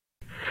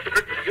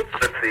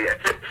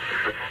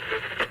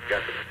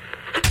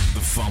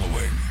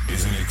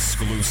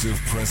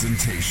exclusive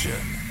presentation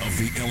of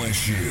the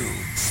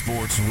LSU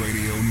Sports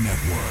Radio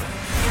Network.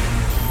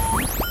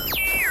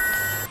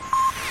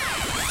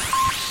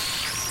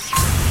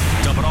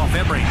 Dump it off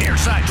Emery, near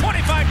side,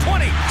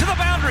 25-20, to the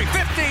boundary,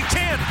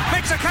 15-10,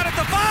 makes a cut at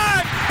the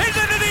 5, he's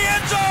into the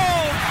end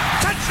zone!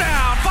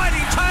 Touchdown,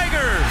 Fighting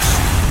Tigers!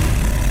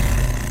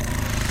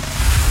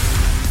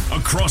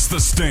 Across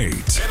the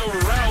state and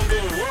around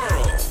the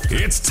world,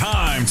 it's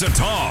time to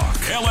talk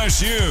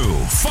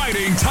LSU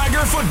Fighting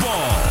Tiger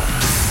football.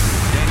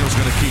 Daniels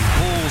going to keep,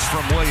 pulls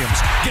from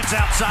Williams, gets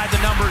outside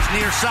the numbers,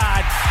 near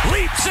side,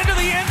 leaps into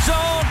the end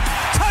zone,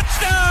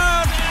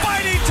 touchdown,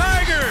 Fighting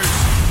Tigers!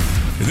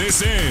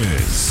 This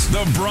is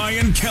the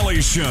Brian Kelly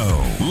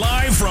Show,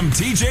 live from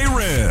TJ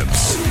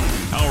Ribs.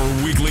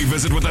 Our weekly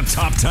visit with the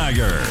top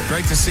Tiger.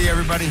 Great to see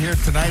everybody here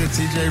tonight at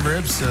TJ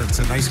Ribs. It's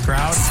a nice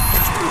crowd.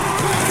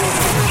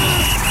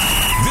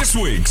 This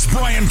week's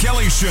Brian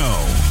Kelly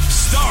Show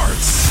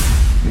starts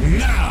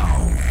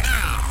now.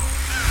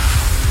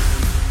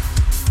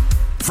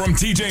 From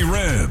TJ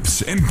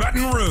Ribs in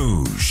Baton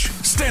Rouge,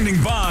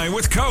 standing by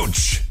with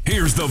Coach,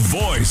 here's the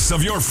voice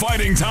of your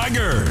Fighting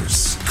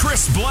Tigers,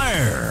 Chris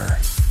Blair.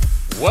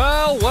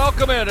 Well,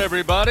 welcome in,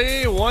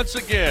 everybody. Once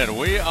again,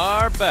 we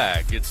are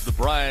back. It's the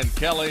Brian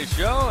Kelly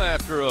Show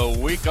after a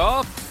week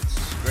off.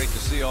 It's great to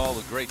see all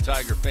the great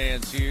Tiger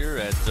fans here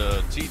at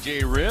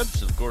TJ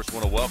Ribs. Of course,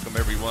 want to welcome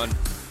everyone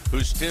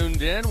who's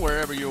tuned in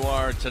wherever you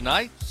are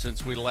tonight.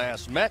 Since we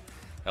last met,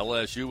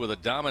 LSU with a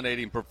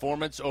dominating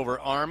performance over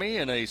Army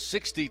in a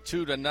 62-0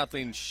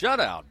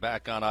 shutout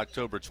back on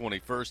October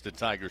 21st at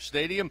Tiger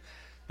Stadium.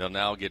 They'll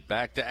now get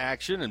back to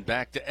action and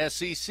back to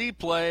SEC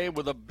play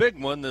with a big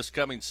one this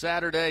coming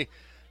Saturday.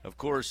 Of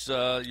course,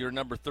 your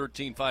number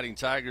 13 Fighting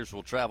Tigers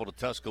will travel to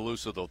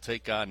Tuscaloosa. They'll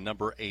take on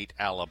number 8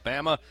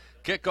 Alabama.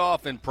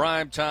 Kickoff in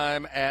prime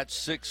time at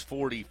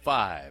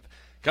 6:45.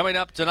 Coming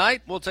up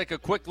tonight, we'll take a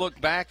quick look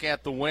back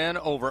at the win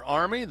over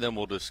Army. Then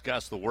we'll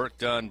discuss the work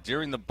done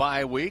during the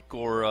bye week,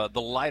 or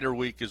the lighter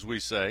week, as we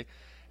say,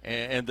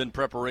 and then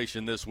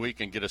preparation this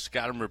week, and get a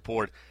scouting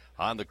report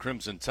on the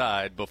Crimson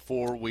Tide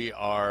before we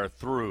are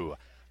through.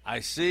 I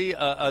see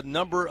a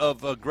number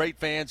of great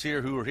fans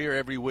here who are here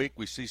every week.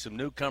 We see some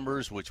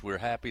newcomers, which we're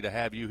happy to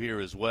have you here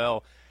as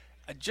well.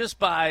 Just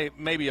by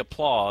maybe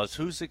applause,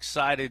 who's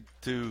excited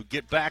to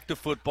get back to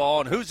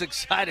football and who's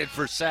excited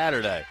for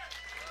Saturday?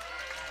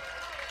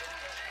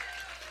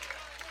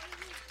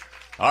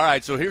 All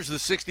right, so here's the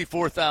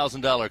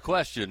 $64,000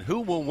 question. Who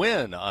will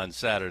win on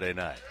Saturday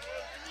night?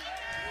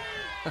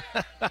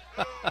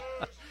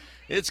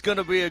 It's going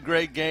to be a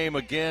great game.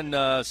 Again,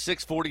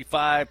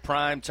 6:45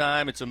 prime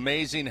time. It's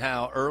amazing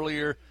how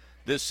earlier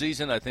this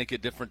season, I think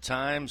at different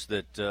times,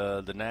 that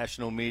the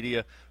national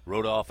media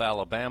wrote off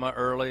Alabama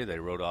early. They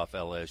wrote off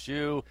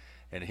LSU.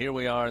 And here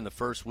we are in the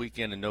first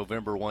weekend in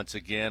November once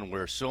again,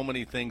 where so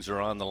many things are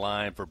on the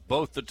line for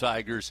both the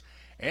Tigers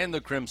and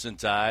the Crimson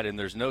Tide. And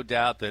there's no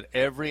doubt that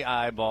every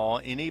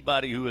eyeball,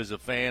 anybody who is a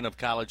fan of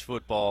college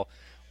football,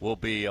 will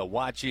be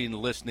watching,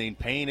 listening,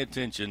 paying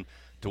attention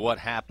to what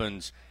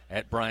happens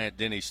at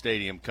Bryant-Denny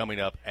Stadium coming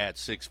up at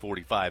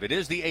 6:45. It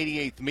is the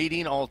 88th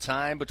meeting all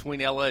time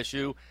between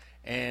LSU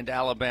and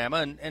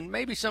Alabama. And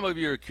maybe some of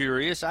you are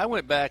curious. I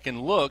went back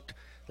and looked.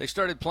 They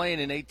started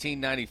playing in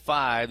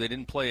 1895. They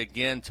didn't play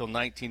again until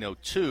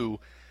 1902.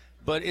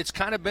 But it's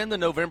kind of been the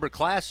November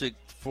Classic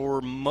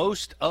for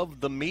most of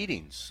the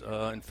meetings.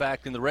 In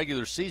fact, in the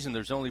regular season,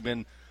 there's only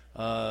been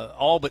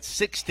all but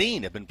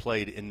 16 have been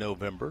played in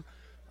November.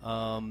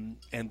 And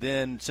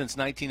then since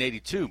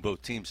 1982,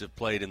 both teams have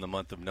played in the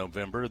month of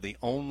November. The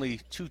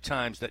only two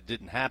times that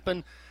didn't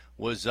happen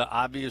was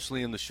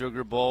obviously in the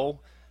Sugar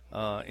Bowl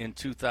in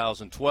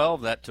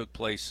 2012. That took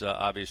place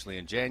obviously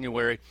in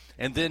January.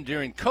 And then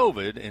during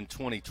COVID in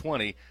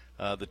 2020,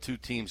 the two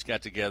teams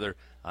got together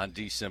on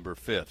December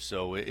 5th.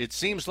 So it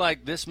seems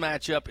like this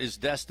matchup is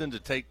destined to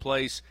take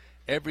place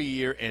every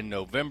year in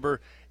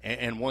November.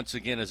 And once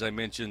again, as I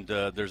mentioned,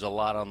 there's a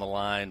lot on the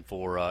line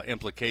for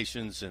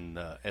implications in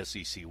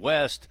SEC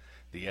West,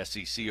 the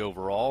SEC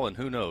overall, and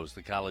who knows,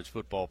 the college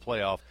football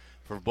playoff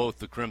for both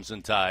the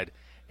Crimson Tide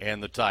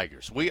and the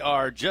Tigers. We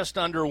are just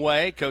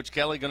underway. Coach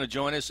Kelly going to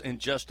join us in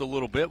just a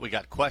little bit. We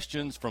got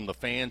questions from the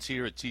fans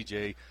here at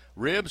TJ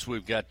Ribs.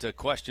 We've got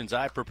questions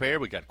I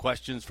prepared. We got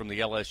questions from the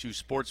LSU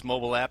Sports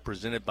mobile app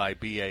presented by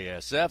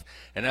BASF.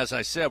 And as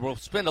I said, we'll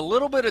spend a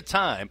little bit of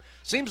time.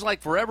 Seems like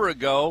forever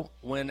ago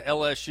when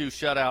LSU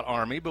shut out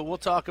Army, but we'll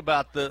talk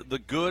about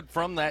the good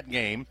from that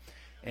game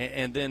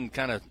and then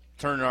kind of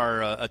turn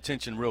our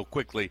attention real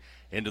quickly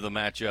into the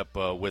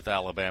matchup with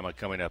Alabama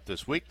coming up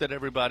this week that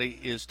everybody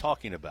is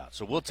talking about.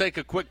 So we'll take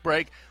a quick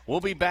break.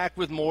 We'll be back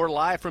with more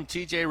live from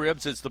TJ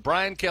Ribs. It's the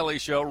Brian Kelly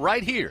Show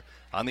right here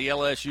on the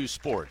LSU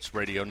Sports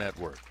Radio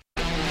Network.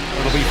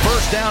 It'll be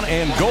first down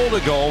and goal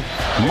to goal.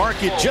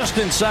 Mark it just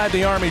inside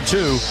the Army 2.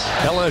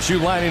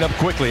 LSU lining up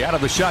quickly out of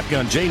the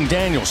shotgun. Jaden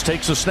Daniels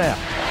takes a snap.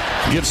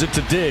 Gives it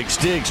to Diggs.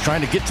 Diggs trying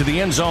to get to the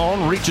end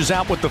zone. Reaches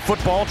out with the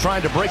football,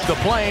 trying to break the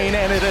plane,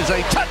 and it is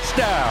a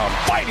touchdown.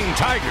 Fighting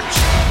Tigers.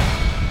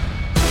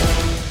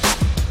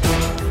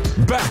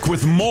 Back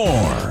with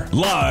more.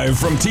 Live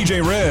from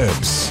TJ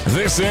Ribs.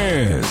 This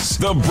is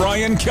The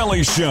Brian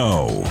Kelly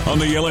Show on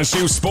the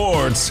LSU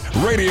Sports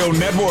Radio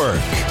Network.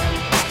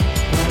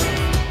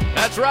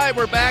 That's right.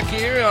 We're back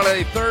here on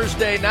a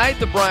Thursday night,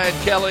 The Brian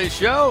Kelly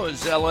Show.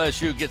 As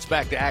LSU gets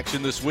back to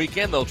action this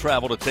weekend, they'll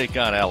travel to take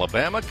on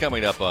Alabama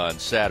coming up on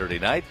Saturday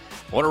night.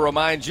 Want to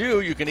remind you,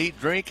 you can eat,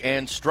 drink,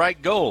 and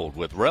strike gold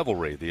with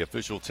Revelry, the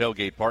official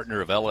tailgate partner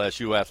of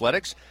LSU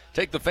Athletics.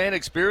 Take the fan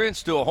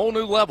experience to a whole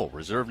new level.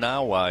 Reserve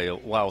now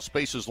while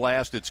spaces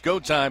last. It's go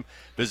time.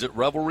 Visit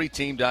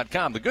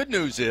RevelryTeam.com. The good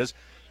news is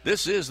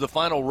this is the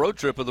final road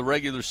trip of the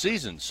regular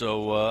season,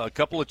 so a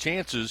couple of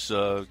chances.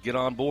 Get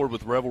on board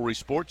with Revelry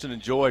Sports and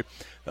enjoy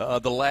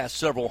the last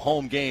several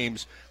home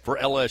games for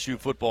LSU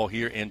football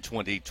here in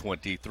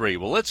 2023.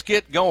 Well, let's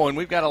get going.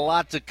 We've got a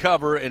lot to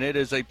cover, and it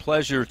is a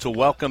pleasure to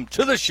welcome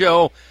to the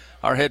show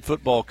our head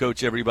football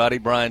coach, everybody,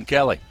 Brian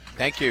Kelly.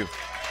 Thank you.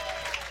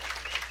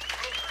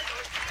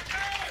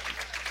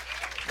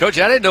 Coach,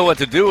 I didn't know what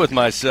to do with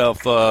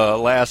myself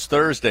last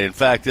Thursday. In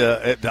fact,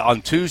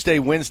 on Tuesday,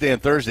 Wednesday,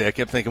 and Thursday, I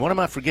kept thinking, what am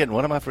I forgetting?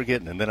 What am I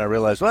forgetting? And then I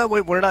realized, well,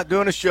 we're not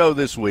doing a show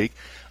this week.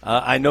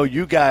 I know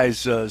you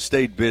guys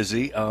stayed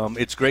busy.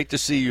 It's great to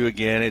see you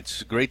again.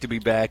 It's great to be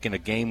back in a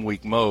game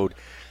week mode.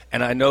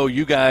 And I know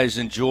you guys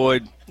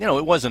enjoyed,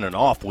 it wasn't an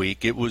off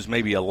week. It was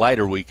maybe a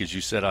lighter week, as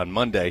you said on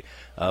Monday,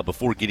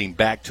 before getting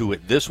back to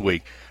it this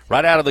week.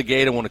 Right out of the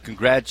gate, I want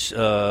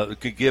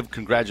to give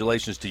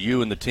congratulations to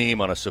you and the team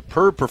on a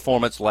superb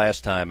performance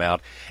last time out.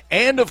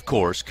 And, of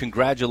course,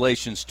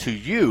 congratulations to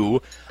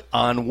you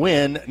on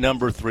win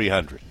number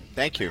 300.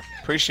 Thank you.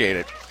 Appreciate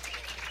it.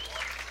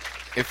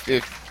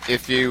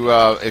 If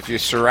you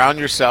surround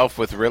yourself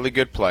with really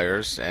good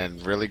players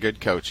and really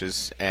good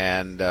coaches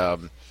and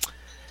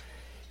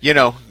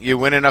you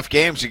win enough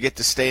games, you get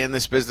to stay in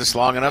this business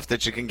long enough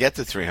that you can get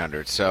to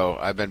 300. So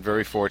I've been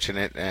very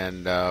fortunate,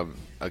 and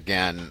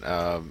again,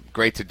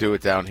 great to do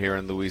it down here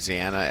in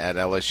Louisiana at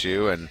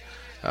LSU, and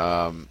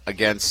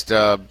against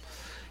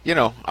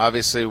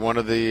obviously one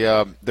of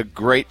the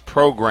great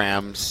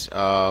programs.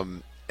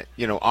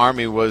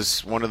 Army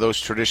was one of those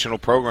traditional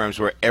programs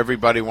where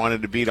everybody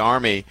wanted to beat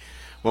Army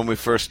when we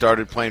first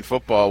started playing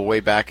football way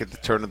back at the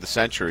turn of the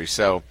century.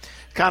 So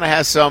kind of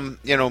has some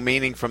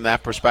meaning from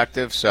that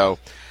perspective. So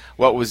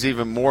what was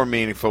even more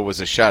meaningful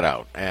was a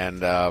shutout,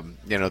 and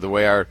the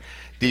way our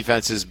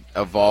defense is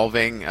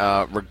evolving,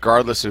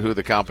 regardless of who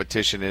the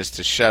competition is,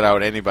 to shut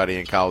out anybody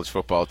in college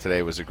football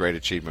today was a great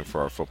achievement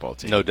for our football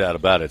team. No doubt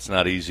about it. It's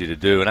not easy to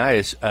do. And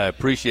I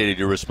appreciated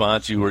your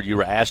response. You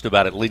were asked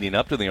about it leading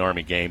up to the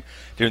Army game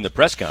during the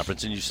press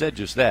conference, and you said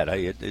just that.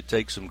 It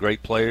takes some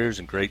great players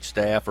and great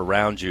staff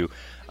around you.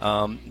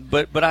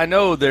 But I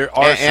know there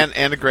are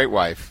and a great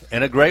wife.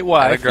 And a great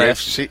wife.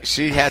 Yes.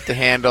 She had to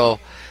handle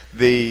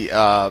the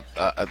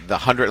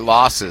 100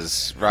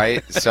 losses,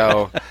 right?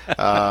 So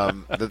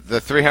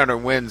the 300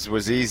 wins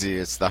was easy.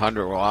 It's the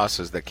 100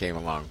 losses that came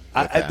along.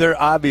 There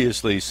are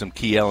obviously some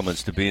key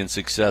elements to being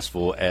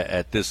successful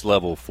at this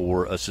level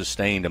for a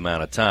sustained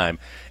amount of time.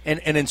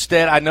 And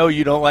instead, I know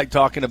you don't like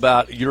talking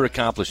about your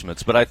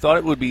accomplishments, but I thought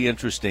it would be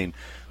interesting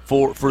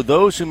for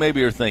those who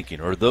maybe are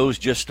thinking, or those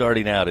just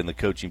starting out in the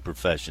coaching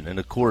profession. And,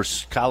 of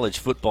course, college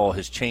football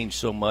has changed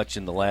so much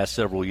in the last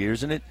several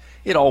years, and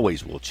it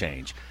always will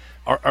change.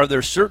 Are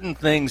there certain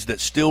things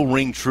that still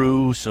ring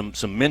true? Some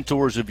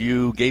mentors of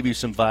you gave you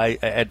some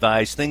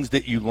advice, things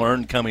that you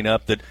learned coming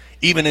up that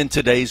even in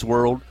today's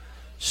world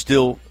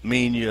still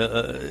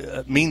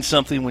mean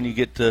something when you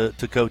get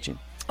to coaching?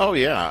 Oh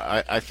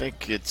yeah, I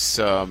think it's.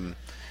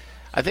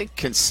 I think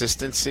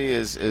consistency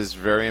is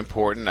very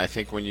important. I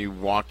think when you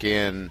walk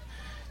in,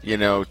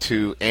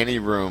 to any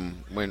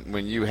room,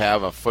 when you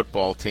have a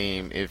football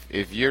team,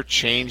 if you're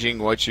changing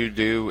what you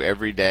do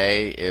every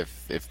day,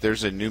 if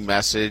there's a new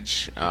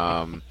message,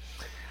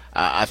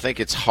 I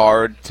think it's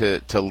hard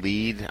to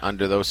lead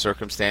under those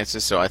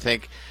circumstances. So I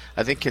think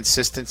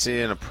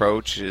consistency and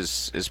approach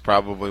is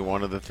probably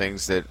one of the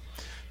things that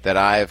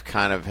I have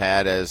kind of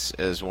had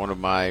as one of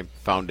my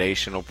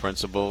foundational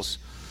principles.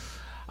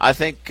 I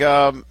think,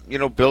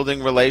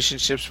 building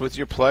relationships with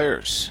your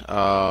players.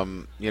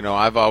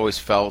 I've always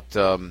felt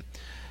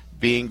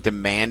being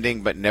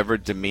demanding but never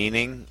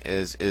demeaning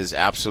is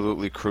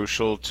absolutely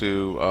crucial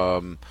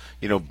to,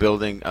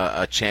 building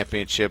a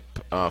championship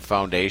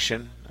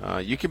foundation.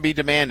 You can be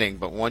demanding,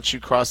 but once you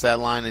cross that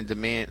line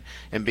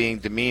and being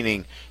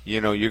demeaning,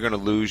 you're going to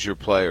lose your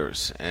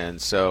players. And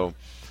so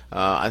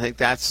I think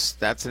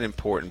that's an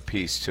important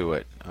piece to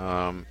it.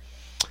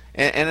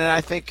 And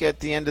I think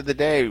at the end of the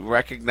day,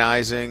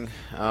 recognizing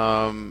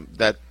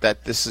that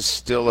this is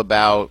still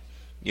about,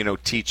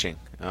 teaching.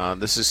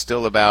 This is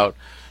still about,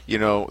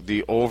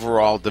 the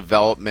overall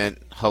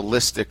development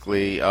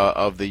holistically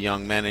of the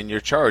young men in your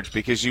charge,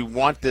 because you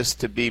want this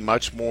to be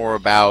much more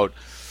about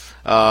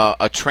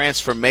a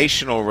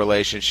transformational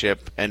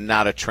relationship and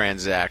not a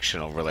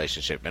transactional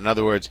relationship. In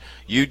other words,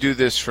 you do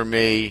this for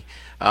me,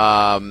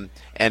 and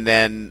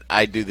then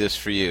I do this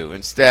for you.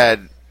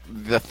 Instead,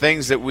 the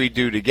things that we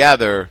do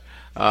together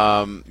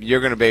you're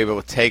going to be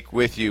able to take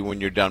with you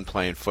when you're done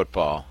playing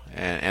football.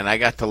 And I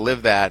got to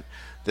live that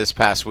this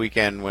past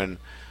weekend when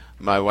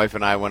my wife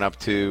and I went up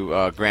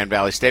to Grand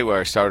Valley State, where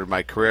I started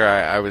my career.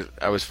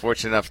 I was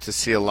fortunate enough to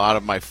see a lot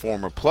of my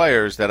former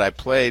players that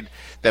played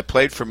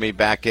for me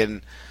back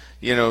in,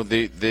 the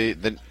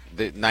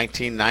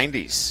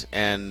 1990s,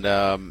 and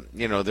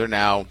they're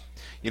now,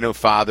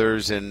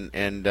 fathers, and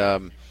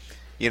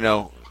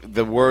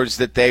the words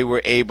that they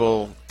were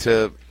able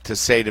to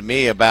say to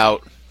me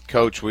about,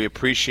 Coach, we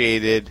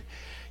appreciated,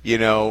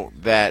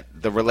 that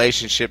the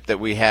relationship that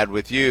we had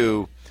with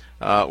you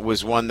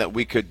was one that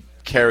we could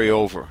carry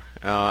over,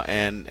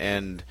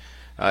 and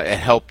it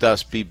helped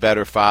us be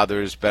better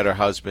fathers, better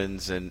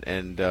husbands,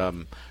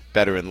 and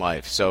better in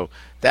life. So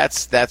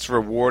that's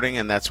rewarding,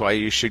 and that's why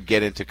you should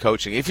get into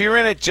coaching. If you're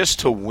in it just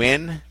to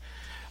win,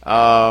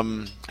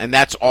 and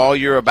that's all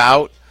you're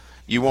about,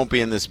 you won't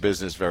be in this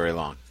business very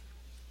long.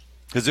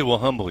 Because it will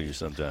humble you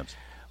sometimes.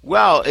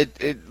 Well,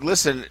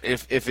 listen,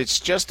 if it's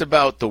just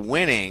about the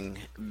winning,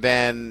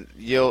 then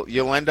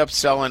you'll end up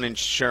selling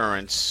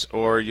insurance,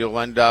 or you'll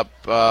end up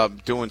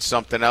doing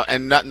something else.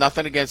 And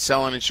nothing against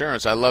selling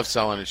insurance. I love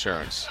selling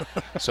insurance.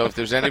 So if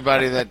there's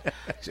anybody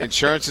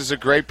insurance is a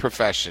great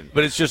profession.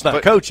 But it's just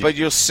not coaching. But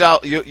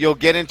you'll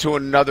get into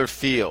another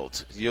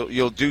field.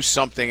 You'll do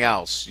something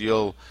else.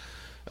 You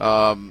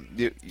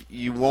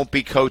won't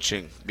be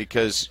coaching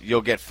because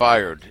you'll get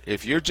fired.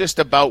 If you're just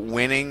about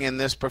winning in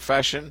this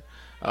profession,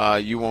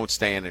 you won't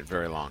stay in it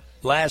very long.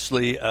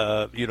 Lastly,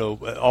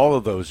 all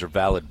of those are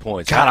valid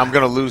points. God, I'm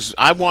going to lose.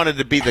 I wanted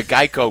to be the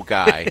Geico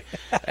guy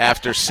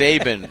after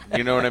Saban,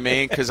 you know what I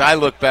mean? Because I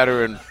look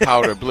better in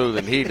powder blue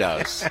than he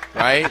does,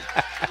 right?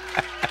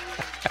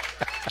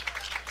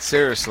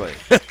 Seriously.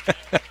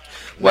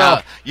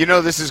 Well,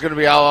 this is going to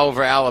be all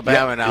over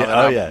Alabama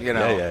now.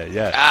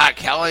 Yeah.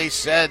 Kelly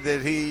said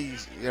that he,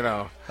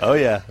 Oh,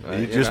 yeah.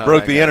 You just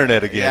broke the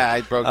internet again. Yeah,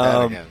 I broke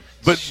that again.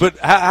 But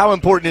how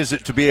important is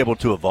it to be able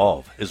to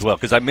evolve as well?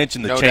 Because I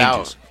mentioned the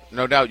changes.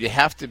 No doubt. You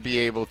have to be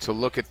able to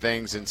look at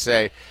things and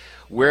say,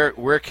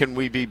 where can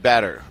we be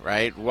better,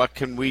 right? What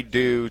can we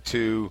do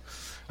to,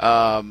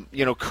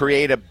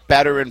 create a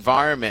better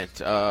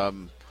environment?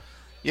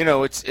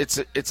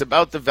 It's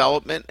about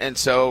development, and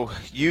so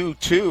you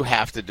too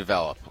have to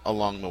develop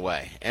along the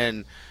way.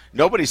 And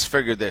nobody's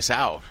figured this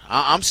out.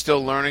 I'm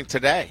still learning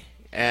today.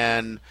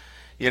 And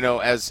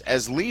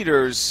as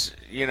leaders,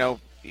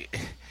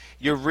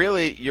 you're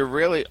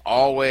really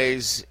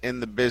always in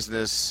the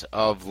business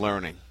of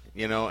learning.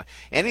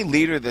 Any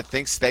leader that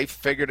thinks they've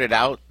figured it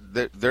out,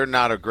 they're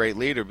not a great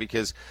leader,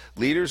 because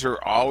leaders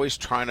are always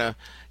trying to,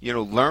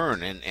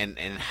 learn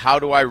and how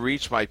do I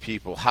reach my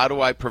people? How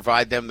do I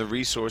provide them the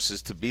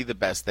resources to be the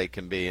best they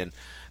can be? And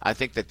I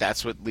think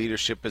that's what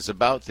leadership is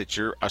about, that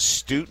you're a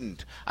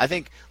student. I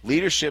think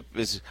leadership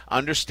is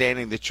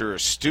understanding that you're a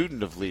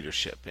student of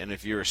leadership. And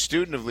if you're a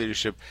student of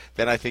leadership,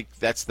 then I think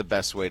that's the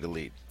best way to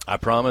lead. I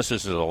promise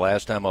this is the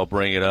last time I'll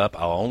bring it up.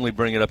 I'll only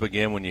bring it up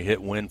again when you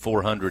win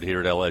 400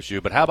 here at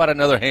LSU. But how about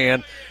another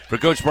hand for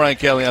Coach Brian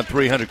Kelly on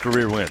 300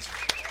 career wins?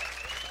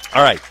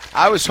 All right.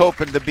 I was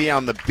hoping to be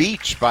on the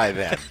beach by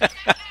then.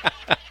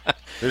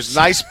 There's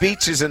nice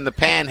beaches in the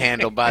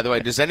Panhandle, by the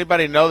way. Does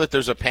anybody know that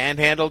there's a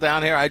Panhandle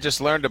down here? I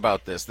just learned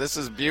about this. This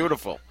is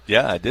beautiful.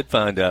 Yeah, I did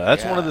find out.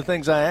 That's one of the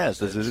things I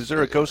asked. Is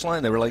there a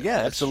coastline? They were like, yeah,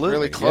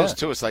 absolutely. It's really close,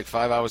 too. It's like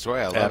 5 hours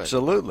away. I love it.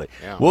 Absolutely.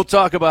 Yeah. We'll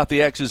talk about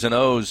the X's and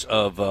O's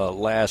of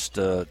last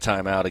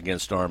time out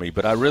against Army,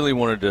 but I really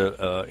wanted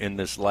to, in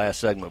this last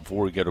segment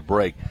before we go to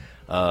break,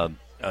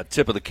 a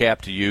tip of the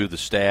cap to you, the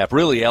staff,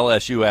 really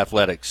LSU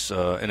athletics.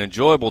 An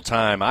enjoyable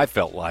time, I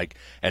felt like,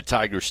 at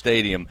Tiger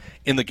Stadium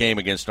in the game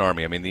against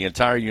Army. I mean, the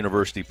entire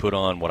university put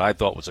on what I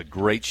thought was a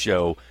great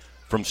show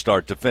from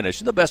start to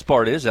finish. And the best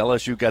part is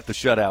LSU got the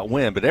shutout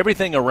win, but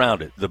everything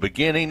around it, the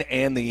beginning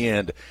and the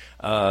end,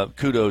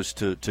 kudos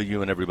to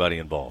you and everybody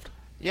involved.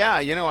 Yeah,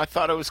 I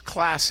thought it was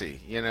classy,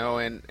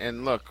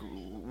 and look,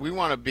 we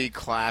want to be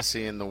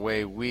classy in the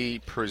way we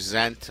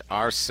present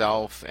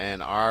ourselves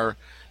and our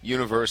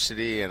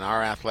university and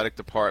our athletic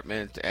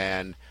department,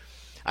 and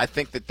I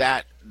think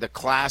that the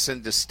class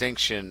and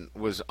distinction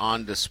was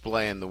on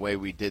display in the way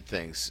we did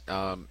things.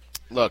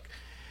 Look,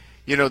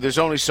 there's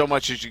only so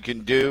much as you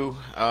can do,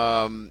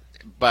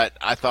 but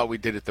I thought we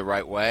did it the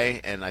right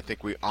way, and I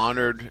think we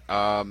honored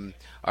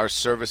our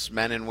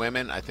servicemen and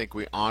women. I think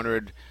we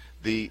honored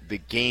the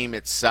game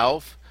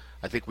itself.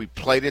 I think we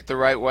played it the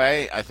right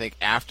way. I think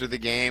after the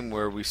game,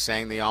 where we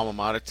sang the alma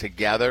mater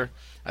together,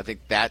 I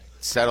think that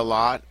said a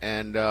lot,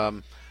 and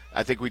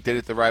I think we did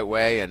it the right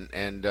way,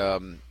 and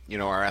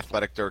our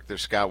athletic director,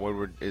 Scott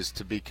Woodward, is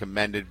to be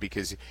commended,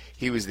 because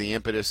he was the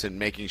impetus in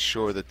making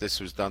sure that this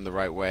was done the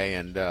right way,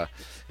 and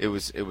it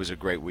was a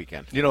great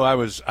weekend. I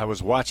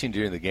was watching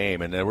during the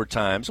game, and there were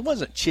times, it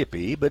wasn't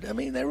chippy, but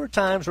there were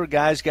times where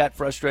guys got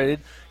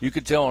frustrated. You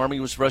could tell Army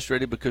was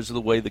frustrated because of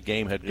the way the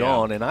game had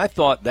gone, and I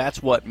thought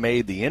that's what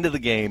made the end of the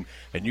game,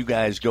 and you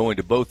guys going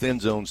to both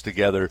end zones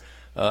together.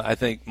 I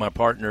think my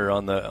partner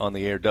on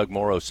the air, Doug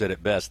Morrow, said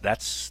it best.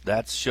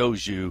 That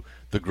shows you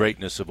the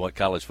greatness of what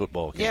college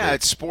football can do. Yeah,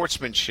 it's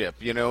sportsmanship.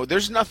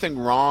 There's nothing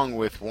wrong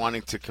with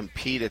wanting to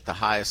compete at the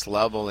highest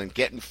level and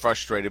getting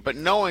frustrated, but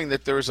knowing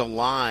that there's a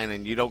line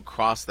and you don't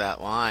cross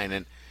that line.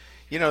 And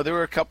there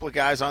were a couple of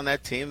guys on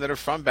that team that are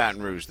from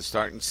Baton Rouge. The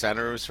starting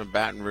center was from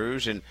Baton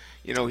Rouge, and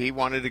he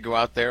wanted to go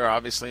out there,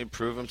 obviously, and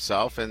prove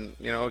himself. And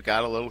it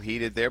got a little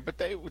heated there, but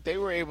they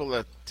were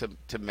able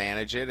to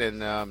manage it.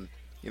 And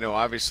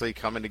obviously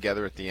coming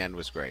together at the end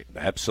was great.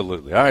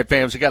 Absolutely. All right,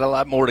 fans, we got a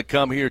lot more to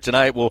come here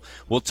tonight.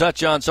 We'll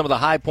touch on some of the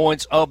high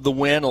points of the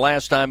win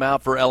last time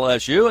out for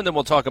LSU, and then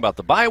we'll talk about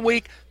the bye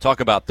week, talk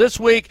about this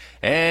week,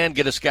 and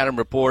get a scouting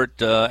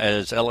report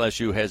as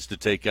LSU heads to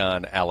take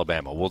on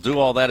Alabama. We'll do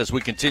all that as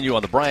we continue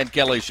on the Brian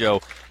Kelly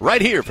Show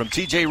right here from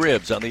TJ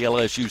Ribbs on the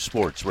LSU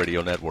Sports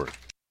Radio Network.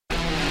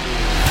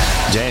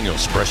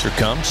 Daniels, pressure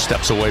comes,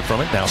 steps away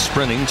from it, now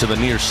sprinting to the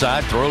near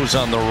side, throws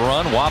on the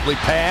run, wobbly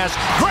pass,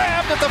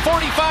 grabbed at the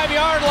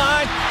 45-yard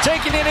line,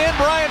 taking it in,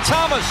 Brian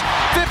Thomas,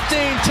 15,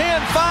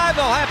 10, 5,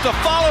 they'll have to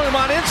follow him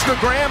on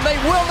Instagram, they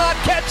will not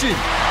catch him,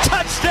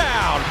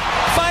 touchdown,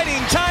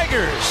 Fighting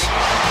Tigers,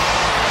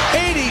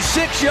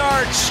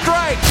 86-yard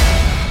strike.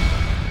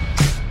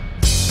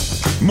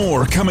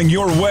 More coming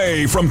your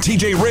way from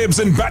TJ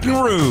Ribbs in Baton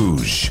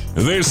Rouge.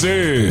 This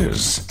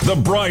is The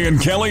Brian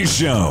Kelly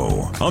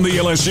Show on the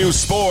LSU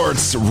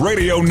Sports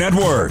Radio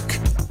Network.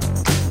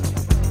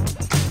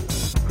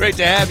 Great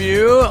to have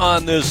you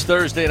on this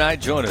Thursday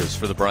night. Join us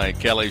for The Brian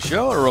Kelly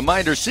Show. A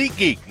reminder,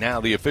 SeatGeek, now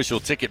the official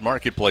ticket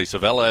marketplace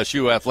of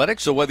LSU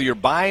Athletics. So whether you're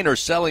buying or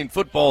selling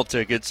football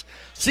tickets,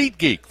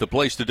 SeatGeek, the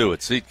place to do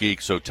it.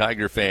 SeatGeek, so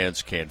Tiger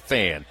fans can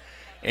fan.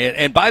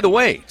 And by the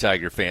way,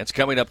 Tiger fans,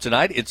 coming up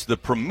tonight, it's the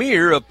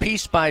premiere of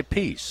Piece by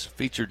Piece,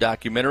 feature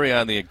documentary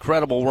on the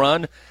incredible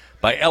run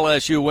by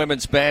LSU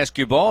women's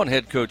basketball and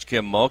head coach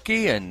Kim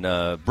Mulkey,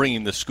 and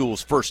bringing the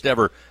school's first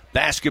ever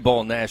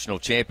basketball national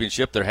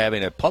championship. They're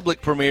having a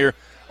public premiere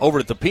over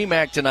at the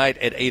PMAC tonight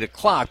at 8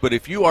 o'clock. But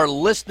if you are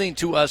listening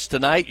to us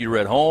tonight, you're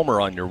at home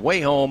or on your way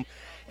home,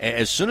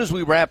 as soon as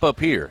we wrap up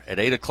here at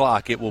 8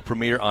 o'clock, it will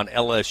premiere on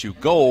LSU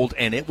Gold,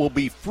 and it will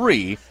be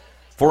free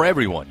for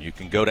everyone. You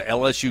can go to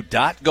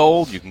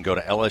LSU.gold. You can go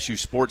to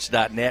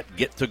LSUsports.net,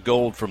 get to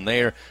Gold from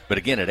there. But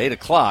again, at 8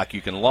 o'clock,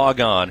 you can log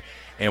on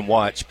and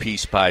watch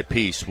Piece by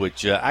Piece,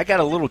 which I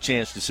got a little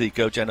chance to see,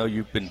 Coach. I know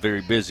you've been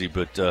very busy,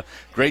 but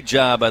great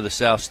job by the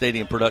South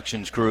Stadium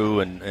Productions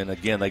crew. And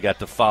again, they got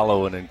to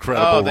follow an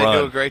incredible run. Oh, they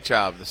do a great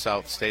job, the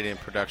South Stadium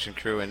Production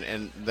crew.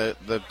 And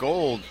the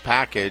Gold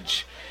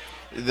package,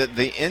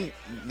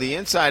 the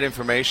inside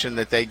information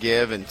that they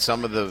give and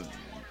some of the –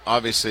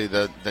 obviously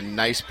the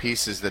nice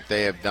pieces that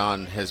they have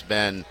done has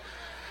been,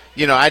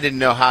 I didn't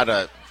know how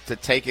to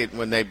take it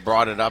when they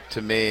brought it up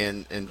to me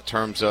in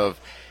terms of,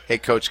 hey,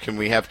 Coach, can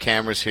we have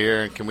cameras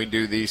here and can we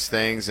do these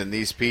things and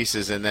these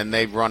pieces, and then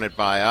they run it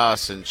by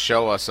us and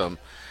show us them.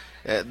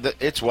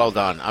 It's well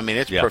done. I mean,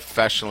 it's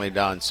professionally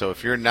done. So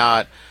if you're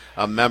not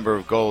a member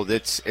of Gold,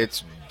 it's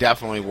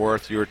definitely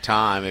worth your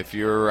time. If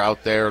you're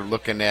out there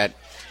looking at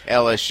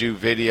LSU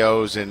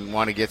videos and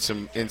want to get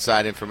some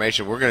inside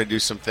information, we're going to do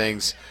some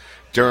things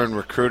during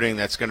recruiting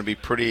that's going to be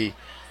pretty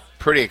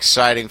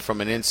exciting from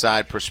an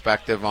inside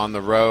perspective on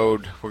the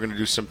road. We're going to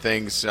do some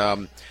things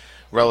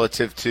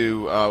relative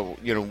to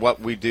what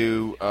we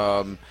do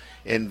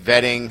in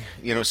vetting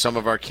some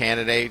of our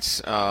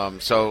candidates.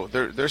 So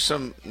there's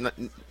some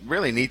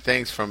really neat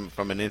things from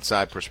an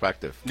inside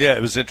perspective. Yeah,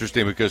 it was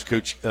interesting because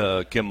Coach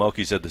Kim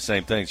Mulkey said the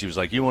same things. He was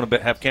like, "You want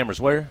to have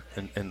cameras where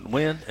and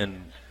when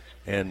and."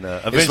 And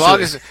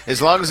eventually,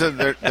 as long as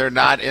they're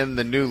not in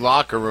the new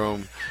locker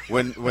room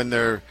when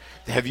they're.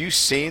 Have you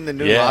seen the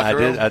new locker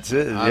room? Yeah, I did. That's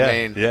it.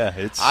 I mean,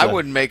 it's. I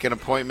wouldn't make an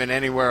appointment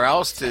anywhere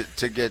else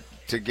to get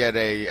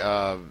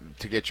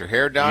your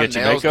hair done,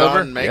 nails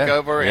done,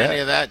 makeover, any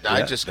of that.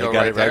 I just go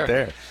right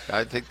there.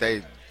 I think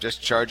they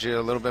just charge you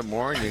a little bit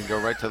more, and you can go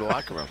right to the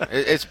locker room.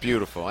 It's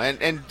beautiful, and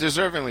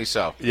deservingly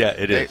so. Yeah,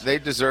 it is. They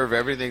deserve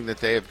everything that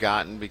they have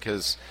gotten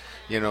because.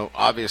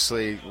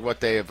 Obviously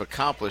what they have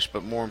accomplished,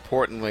 but more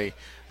importantly,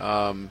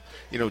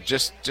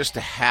 just to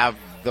have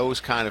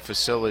those kind of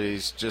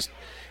facilities just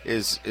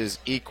is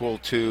equal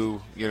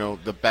to,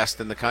 the best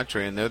in the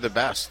country, and they're the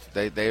best.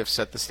 They have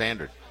set the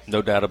standard.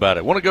 No doubt about it.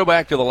 I want to go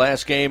back to the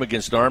last game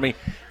against Army,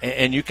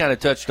 and you kind of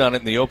touched on it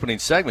in the opening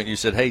segment. You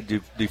said, hey,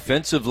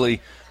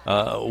 defensively,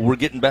 we're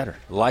getting better,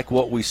 like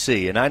what we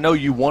see. And I know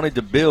you wanted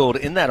to build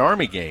in that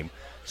Army game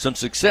some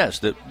success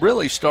that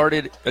really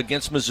started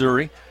against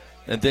Missouri,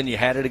 and then you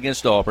had it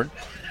against Auburn.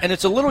 And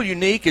it's a little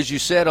unique, as you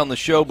said on the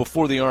show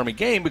before the Army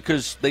game,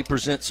 because they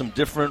present some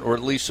different or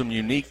at least some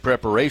unique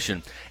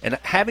preparation. And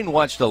having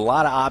watched a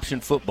lot of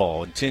option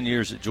football in 10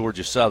 years at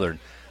Georgia Southern,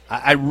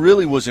 I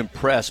really was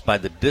impressed by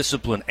the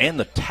discipline and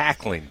the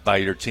tackling by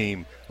your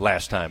team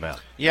last time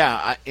out.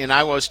 Yeah, and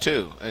I was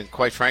too. And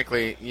quite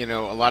frankly, a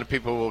lot of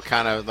people will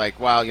kind of like,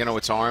 well,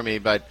 it's Army.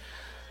 But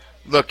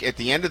look, at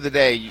the end of the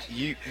day,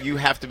 you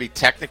have to be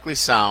technically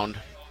sound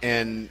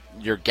in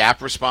your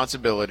gap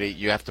responsibility.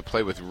 You have to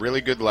play with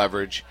really good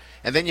leverage,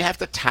 and then you have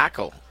to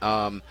tackle.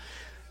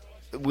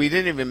 we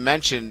didn't even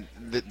mention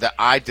the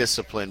eye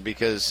discipline,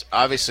 because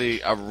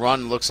obviously a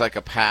run looks like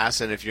a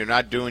pass, and if you're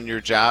not doing your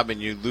job and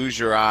you lose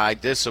your eye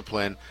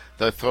discipline,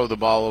 they'll throw the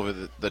ball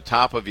over the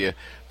top of you.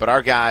 But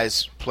our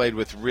guys played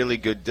with really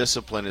good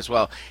discipline as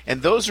well.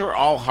 And those are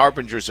all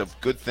harbingers of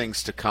good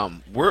things to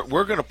come.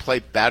 We're going to play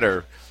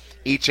better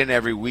each and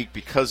every week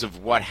because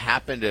of what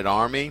happened at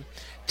Army.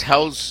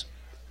 Tells,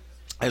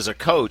 as a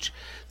coach,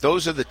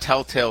 those are the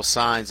telltale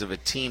signs of a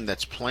team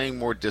that's playing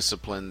more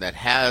discipline, that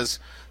has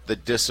the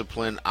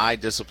discipline, eye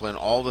discipline,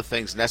 all the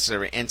things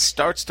necessary, and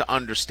starts to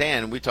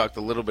understand, and we talked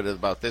a little bit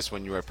about this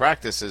when you were at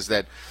practice, is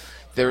that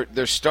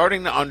they're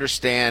starting to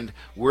understand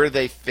where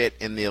they fit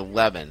in the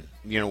 11,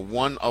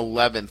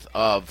 1/11th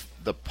of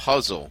the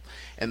puzzle.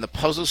 And the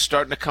puzzle's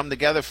starting to come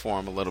together for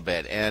them a little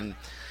bit. And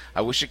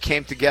I wish it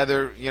came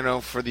together,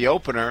 for the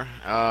opener.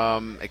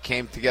 It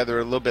came together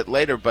a little bit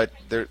later, but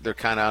they're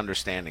kind of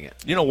understanding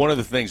it. One of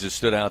the things that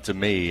stood out to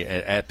me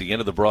at the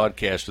end of the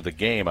broadcast of the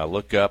game, I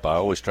look up. I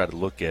always try to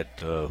look at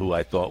who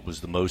I thought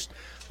was the most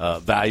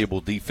valuable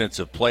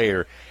defensive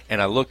player,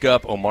 and I look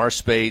up Omar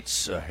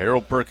Spates,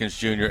 Harold Perkins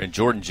Jr., and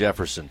Jordan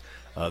Jefferson.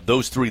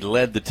 Those three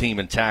led the team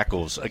in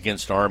tackles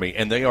against Army,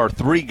 and they are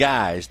three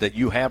guys that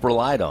you have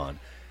relied on.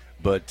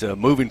 But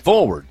moving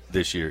forward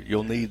this year,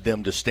 you'll need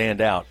them to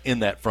stand out in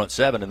that front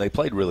seven, and they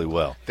played really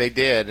well. They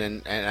did,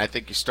 and I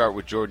think you start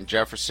with Jordan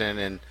Jefferson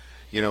and,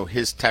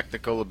 his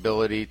technical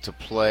ability to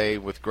play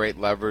with great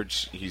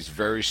leverage. He's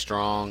very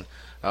strong.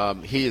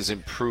 He has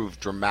improved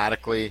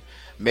dramatically.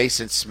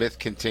 Mason Smith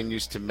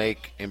continues to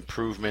make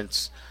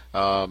improvements.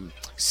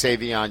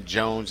 Savion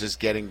Jones is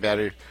getting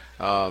better.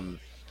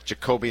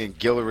 Jacobian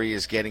Guillory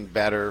is getting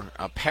better.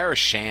 Paris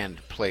Shand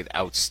played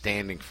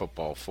outstanding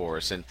football for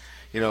us, and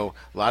a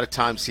lot of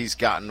times he's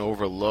gotten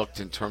overlooked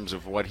in terms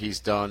of what he's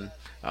done.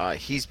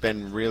 He's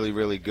been really,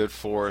 really good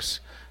for us.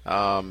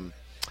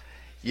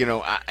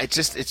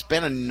 It's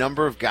been a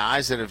number of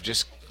guys that have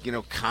just,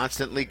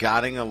 constantly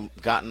gotten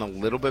a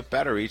little bit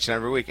better each and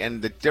every week.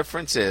 And the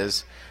difference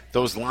is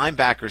those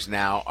linebackers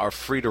now are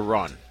free to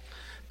run.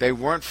 They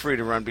weren't free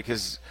to run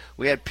because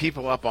we had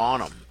people up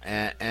on them.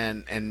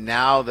 And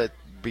now that,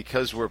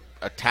 because we're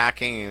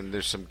attacking and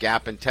there's some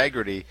gap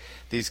integrity,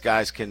 these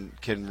guys can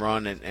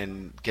run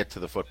and get to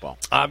the football.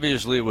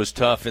 Obviously, it was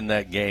tough in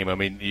that game. I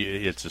mean,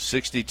 it's a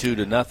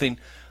 62-0.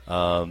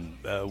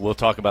 We'll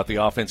talk about the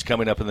offense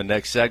coming up in the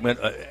next segment.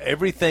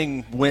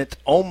 Everything went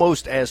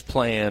almost as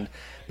planned,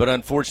 but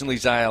unfortunately,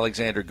 Zy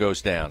Alexander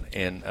goes down.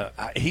 And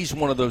he's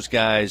one of those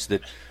guys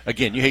that,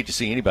 again, you hate to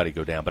see anybody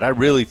go down, but I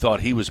really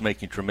thought he was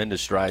making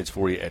tremendous strides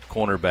for you at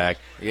cornerback.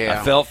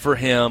 Yeah. I felt for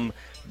him.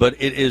 But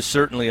it is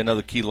certainly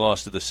another key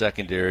loss to the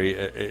secondary,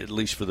 at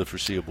least for the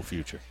foreseeable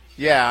future.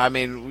 Yeah, I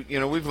mean,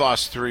 we've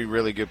lost three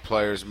really good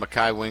players.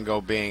 Mekhi Wingo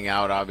being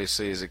out,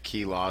 obviously, is a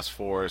key loss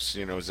for us.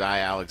 Zy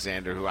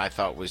Alexander, who I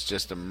thought was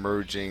just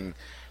emerging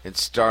and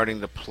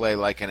starting to play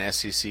like an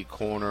SEC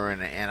corner,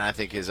 and I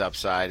think his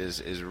upside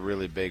is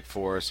really big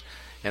for us.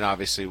 And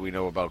obviously, we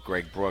know about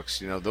Greg Brooks.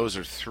 Those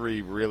are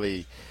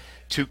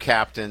two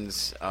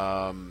captains,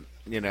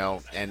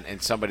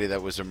 and somebody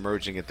that was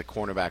emerging at the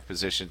cornerback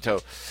position.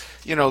 So,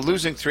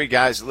 losing three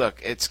guys,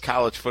 look, it's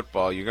college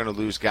football. You're going to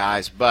lose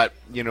guys. But,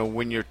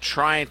 when you're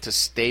trying to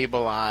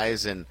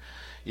stabilize and,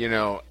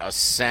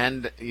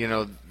 ascend,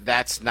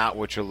 that's not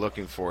what you're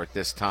looking for at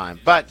this time.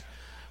 But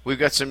we've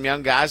got some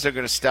young guys that are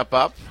going to step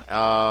up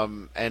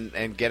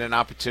and get an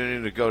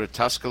opportunity to go to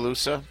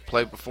Tuscaloosa,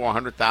 play before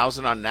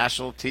 100,000 on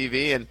national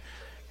TV, and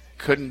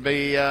couldn't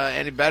be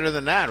any better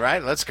than that,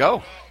 right? Let's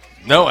go.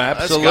 No,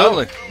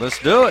 absolutely. Let's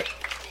do it.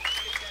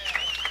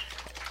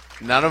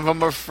 None of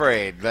them are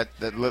afraid. They're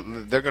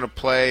going to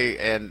play,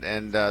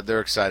 and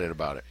they're excited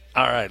about it.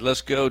 All right,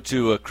 let's go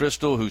to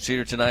Crystal, who's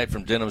here tonight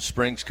from Denham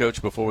Springs.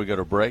 Coach, before we go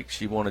to break,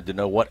 she wanted to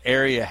know, what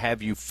area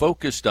have you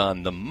focused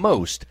on the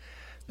most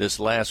this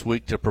last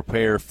week to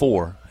prepare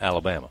for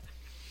Alabama?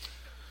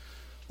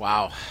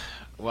 Wow.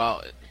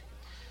 Well,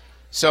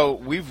 so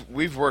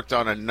we've worked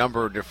on a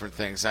number of different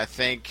things. I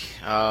think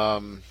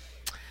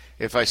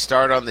if I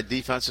start on the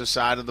defensive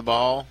side of the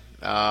ball,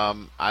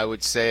 I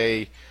would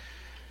say,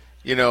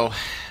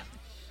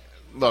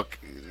 look,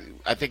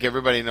 I think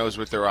everybody knows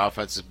what their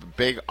offense is.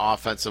 Big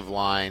offensive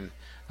line,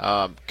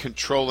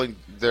 controlling.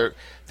 They're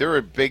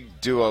a big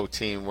duo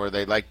team where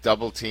they like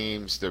double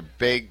teams. They're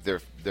big.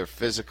 They're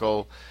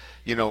physical.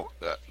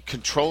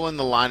 Controlling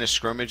the line of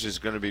scrimmage is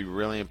going to be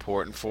really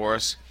important for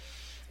us.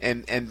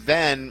 And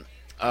then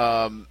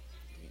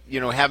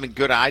having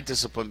good eye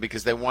discipline,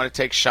 because they want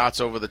to take shots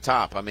over the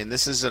top. I mean,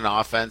 this is an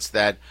offense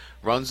that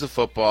runs the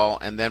football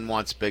and then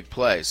wants big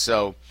plays.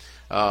 So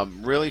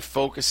really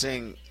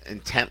focusing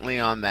intently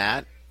on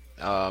that.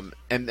 And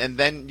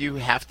then you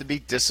have to be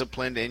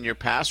disciplined in your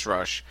pass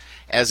rush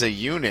as a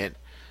unit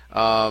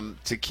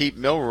to keep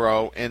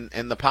Milroe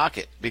in the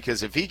pocket.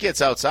 Because if he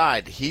gets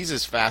outside, he's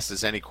as fast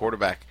as any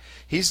quarterback.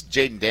 He's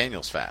Jaden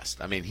Daniels fast.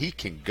 I mean, he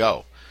can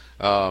go.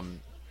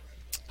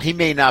 He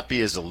may not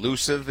be as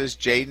elusive as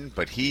Jaden,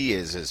 but he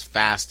is as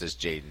fast as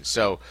Jaden.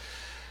 So,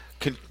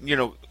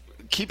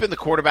 keeping the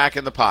quarterback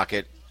in the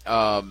pocket,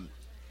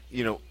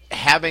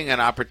 having an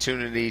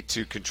opportunity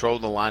to control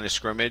the line of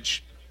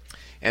scrimmage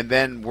and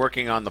then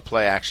working on the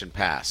play-action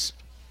pass.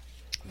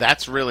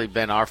 That's really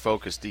been our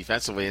focus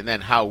defensively, and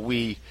then how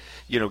we,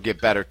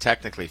 get better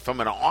technically.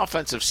 From an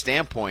offensive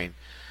standpoint,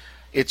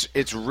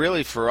 it's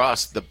really for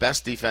us the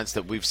best defense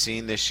that we've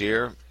seen this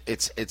year.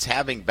 It's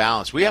having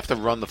balance. We have to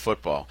run the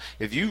football.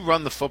 If you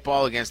run the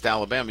football against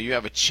Alabama, you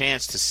have a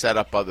chance to set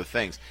up other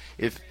things.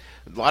 If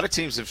a lot of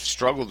teams have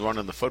struggled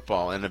running the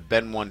football and have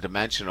been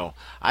one-dimensional,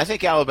 I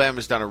think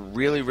Alabama's done a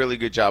really, really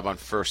good job on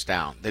first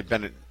down. They've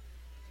been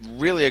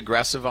really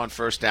aggressive on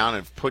first down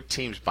and put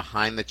teams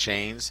behind the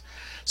chains.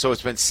 So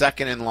it's been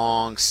second and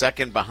long,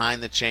 second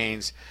behind the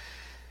chains.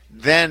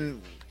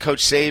 Then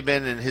Coach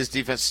Saban and his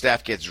defensive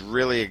staff gets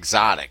really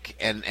exotic,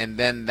 and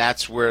then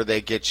that's where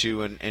they get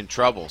you in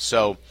trouble.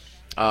 So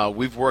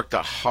we've worked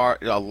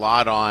a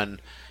lot on,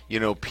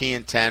 P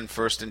and 10,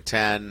 first and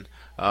 10,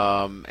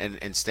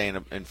 and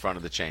staying in front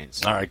of the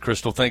chains. All right,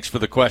 Crystal, thanks for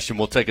the question.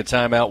 We'll take a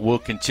timeout. We'll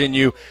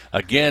continue.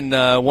 Again,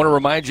 I want to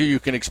remind you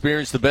can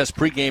experience the best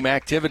pregame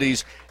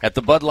activities at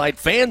the Bud Light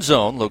Fan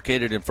Zone,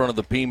 located in front of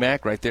the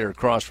PMAC, right there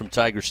across from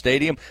Tiger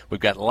Stadium. We've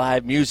got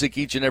live music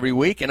each and every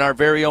week, and our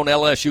very own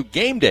LSU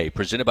Game Day,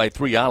 presented by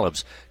 3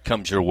 Olives,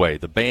 comes your way.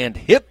 The band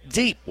Hip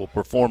Deep will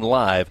perform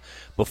live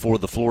before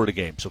the Florida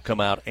game, so come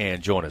out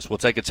and join us. We'll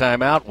take a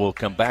timeout. We'll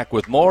come back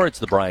with more. It's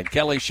the Brian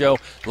Kelly Show,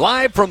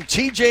 live from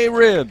TJ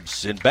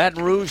Ribs in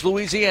Baton Rouge,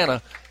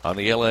 Louisiana, on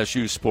the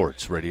LSU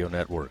Sports Radio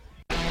Network.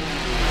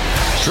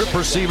 Trip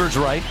receivers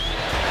right.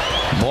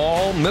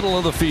 Ball, middle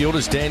of the field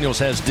as Daniels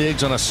has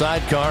Diggs on a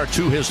sidecar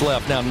to his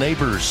left. Now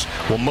Neighbors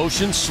will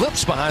motion,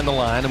 slips behind the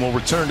line, and will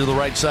return to the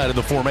right side of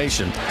the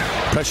formation.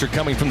 Pressure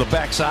coming from the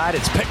backside.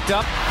 It's picked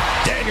up.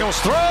 Daniels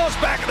throws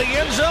back of the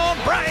end zone.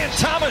 Brian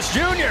Thomas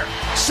Jr.,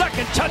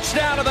 second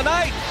touchdown of the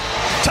night.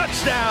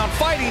 Touchdown,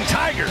 Fighting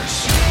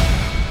Tigers.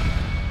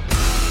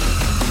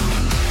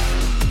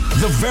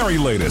 The very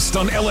latest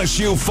on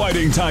LSU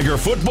Fighting Tiger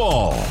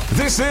football.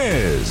 This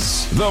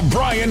is the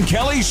Brian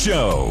Kelly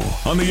Show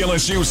on the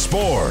LSU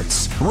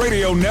Sports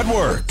Radio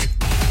Network.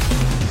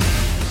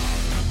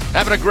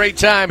 Having a great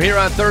time here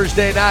on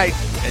Thursday night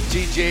at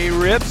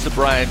TJ Ribs, the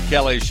Brian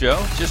Kelly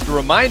Show. Just a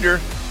reminder,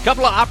 a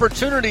couple of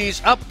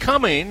opportunities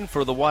upcoming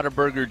for the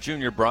Whataburger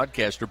Junior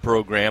Broadcaster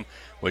Program,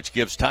 which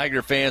gives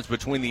Tiger fans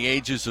between the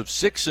ages of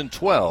 6 and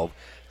 12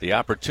 the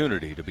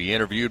opportunity to be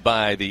interviewed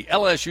by the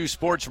LSU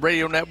Sports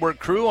Radio Network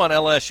crew on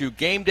LSU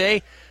Game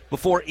Day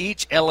before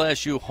each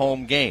LSU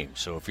home game.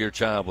 So if your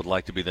child would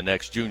like to be the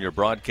next junior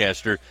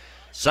broadcaster,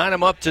 sign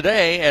them up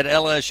today at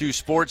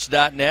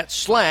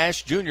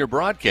lsusports.net/junior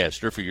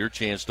broadcaster for your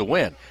chance to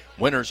win.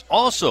 Winners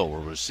also will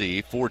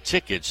receive 4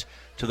 tickets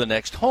to the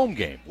next home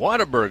game.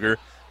 Whataburger,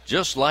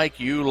 just like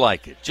you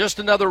like it. Just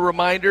another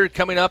reminder,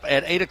 coming up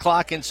at 8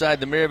 o'clock inside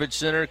the Maravich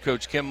Center,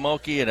 Coach Kim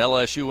Mulkey and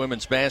LSU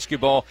women's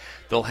basketball,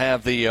 they'll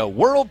have the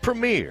world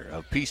premiere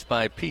of Piece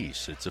by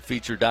Piece. It's a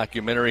feature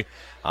documentary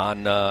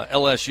on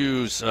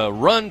LSU's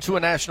run to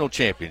a national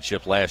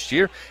championship last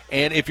year.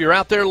 And if you're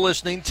out there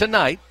listening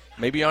tonight,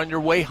 maybe on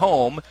your way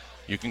home,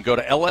 you can go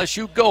to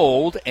LSU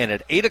Gold, and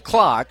at 8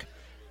 o'clock,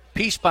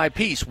 Piece by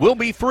Piece will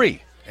be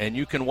free. And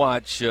you can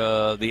watch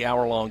the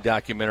hour-long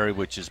documentary,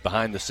 which is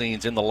behind the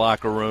scenes in the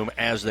locker room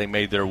as they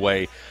made their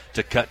way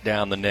to cut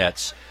down the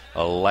nets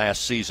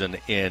last season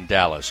in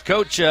Dallas.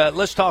 Coach,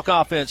 let's talk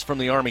offense from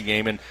the Army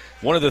game. And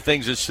one of the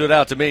things that stood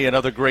out to me,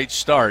 another great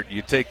start.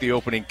 You take the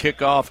opening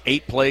kickoff,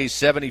 8 plays,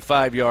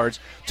 75 yards.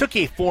 Took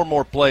you 4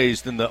 more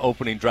plays than the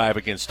opening drive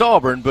against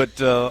Auburn, but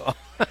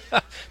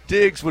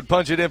Diggs would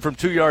punch it in from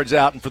 2 yards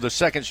out. And for the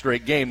second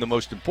straight game, the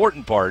most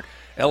important part,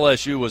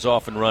 LSU was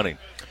off and running.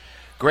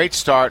 Great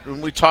start.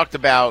 And we talked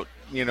about,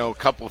 a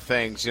couple of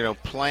things,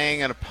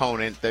 playing an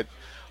opponent that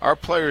our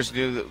players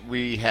knew that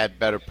we had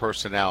better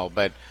personnel.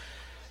 But,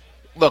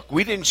 look,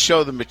 we didn't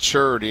show the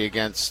maturity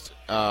against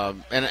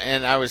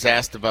and I was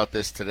asked about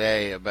this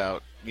today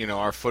about,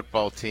 our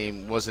football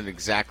team wasn't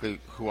exactly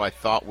who I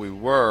thought we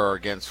were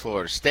against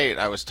Florida State.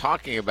 I was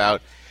talking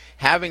about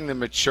having the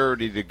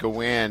maturity to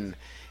go in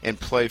and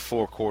play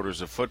 4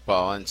 quarters of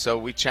football. And so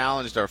we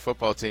challenged our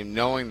football team,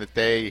 knowing that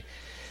they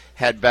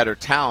had better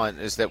talent,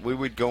 is that we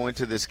would go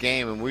into this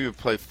game and we would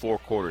play 4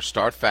 quarters,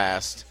 start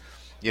fast,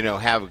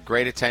 have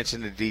great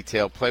attention to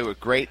detail, play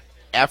with great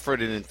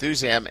effort and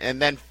enthusiasm,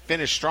 and then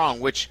finish strong,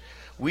 which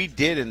we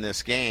did in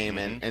this game.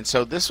 Mm-hmm. And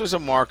so this was a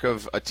mark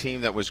of a team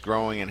that was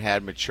growing and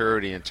had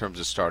maturity in terms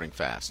of starting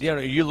fast.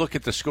 You look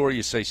at the score,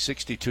 you say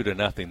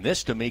 62-0.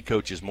 This, to me,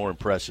 Coach, is more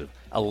impressive.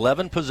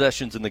 11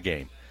 possessions in the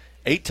game,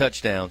 8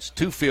 touchdowns,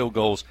 2 field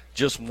goals,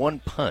 just 1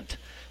 punt.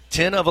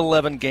 10 of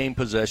 11 game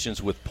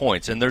possessions with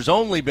points. And there's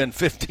only been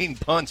 15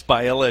 punts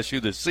by LSU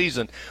this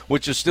season,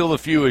 which is still the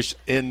fewest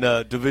in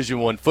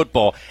Division I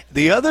football.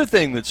 The other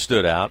thing that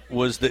stood out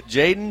was that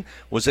Jaden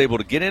was able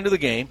to get into the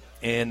game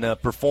and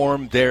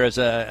perform there, as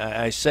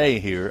I say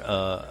here,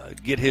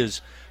 get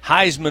his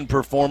Heisman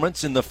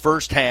performance in the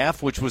first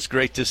half, which was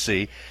great to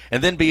see,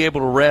 and then be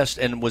able to rest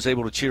and was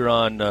able to cheer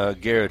on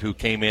Garrett, who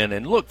came in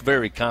and looked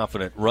very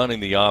confident running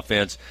the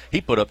offense. He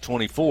put up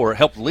 24,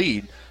 helped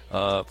lead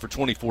for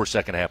 24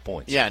 second-half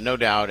points. Yeah, no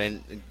doubt.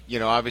 And,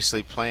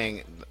 obviously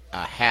playing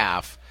a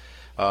half,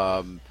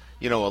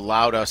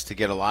 allowed us to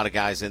get a lot of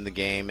guys in the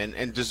game,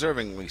 and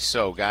deservingly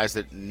so, guys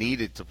that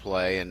needed to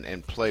play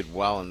and played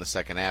well in the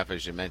second half.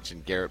 As you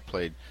mentioned, Garrett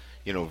played,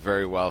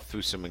 very well,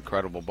 threw some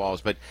incredible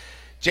balls. But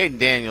Jaden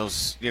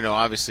Daniels,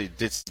 obviously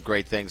did some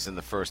great things in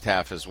the first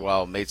half as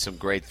well, made some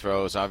great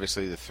throws.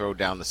 Obviously, the throw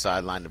down the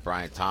sideline to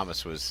Brian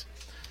Thomas was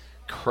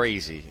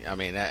crazy. I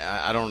mean,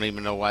 I don't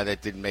even know why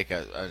that didn't make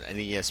an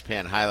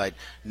ESPN highlight.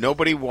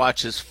 Nobody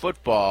watches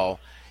football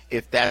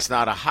if that's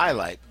not a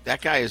highlight.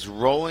 That guy is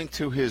rolling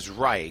to his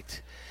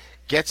right,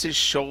 gets his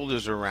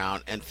shoulders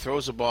around, and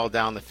throws a ball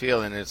down the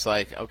field, and it's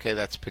like, okay,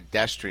 that's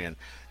pedestrian.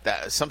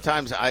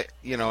 Sometimes I,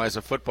 as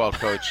a football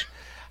coach,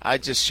 I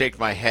just shake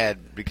my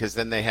head because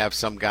then they have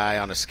some guy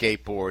on a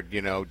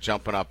skateboard,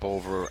 jumping up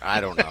over,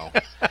 I don't know.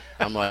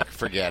 I'm like,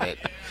 forget it.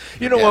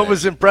 What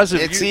was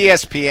impressive? It's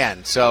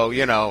ESPN, so,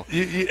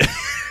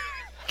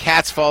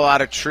 cats fall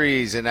out of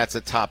trees, and that's a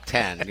top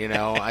 10.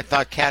 I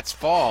thought cats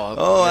fall.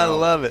 Oh, I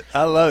love it.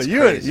 I love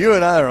it. You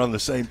and I are on the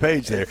same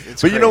page there. But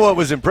crazy. What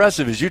was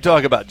impressive is you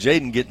talk about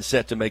Jaden getting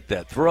set to make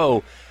that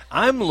throw.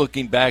 I'm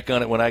looking back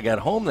on it when I got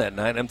home that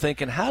night. I'm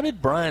thinking, how did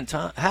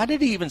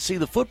he even see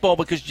the football?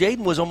 Because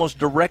Jaden was almost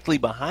directly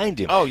behind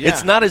him. Oh, yeah.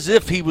 It's not as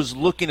if he was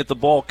looking at the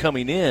ball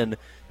coming in.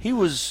 He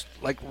was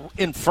like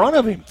in front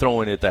of him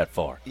throwing it that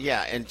far.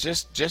 Yeah, and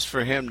just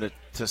for him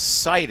to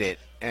sight it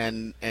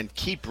and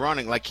keep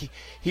running, like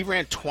he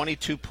ran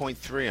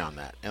 22.3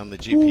 on the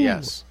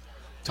GPS. Ooh.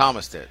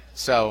 Thomas did.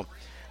 So,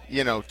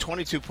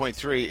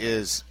 22.3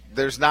 is,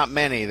 there's not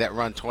many that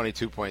run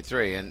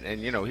 22.3,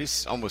 and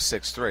he's almost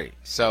 6'3".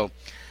 So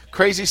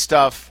crazy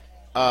stuff.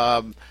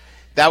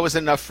 That was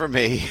enough for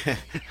me.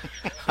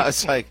 I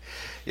was like,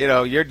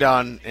 you're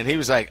done. And he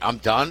was like, I'm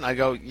done. I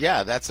go,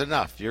 yeah, that's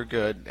enough. You're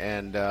good.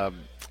 And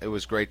it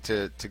was great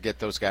to get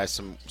those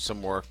guys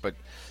some work, but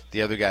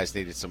the other guys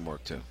needed some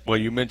work too. Well,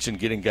 you mentioned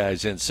getting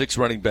guys in. 6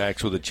 running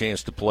backs with a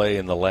chance to play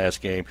in the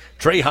last game.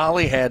 Trey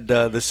Holly had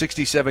the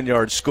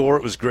 67-yard score.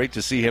 It was great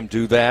to see him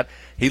do that.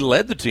 He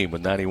led the team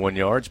with 91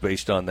 yards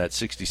based on that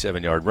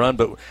 67-yard run,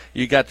 but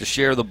you got to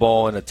share the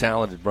ball in a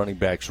talented running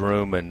backs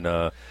room. And,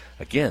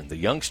 again, the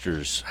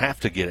youngsters have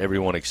to get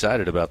everyone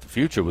excited about the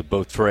future with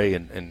both Trey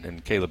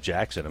and Caleb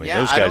Jackson. I mean,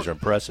 those guys are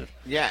impressive.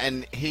 Yeah,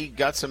 and he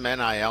got some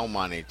NIL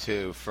money,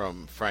 too,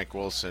 from Frank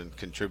Wilson,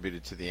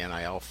 contributed to the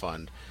NIL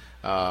fund.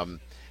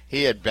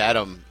 He had bet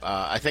him.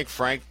 I think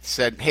Frank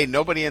said, hey,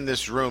 nobody in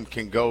this room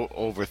can go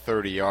over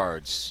 30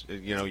 yards.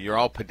 You're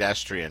all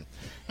pedestrian.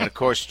 And, of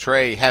course,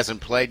 Trey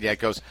hasn't played yet.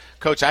 Goes,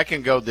 Coach, I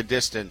can go the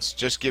distance.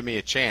 Just give me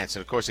a chance.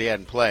 And, of course, he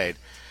hadn't played.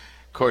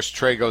 Of course,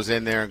 Trey goes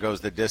in there and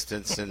goes the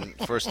distance. And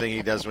first thing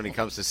he does when he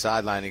comes to the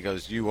sideline, he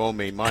goes, you owe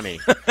me money.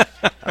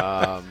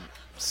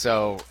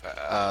 So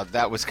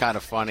that was kind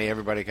of funny.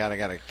 Everybody kind of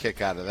got a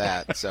kick out of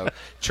that. So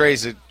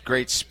Trey's a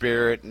great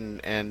spirit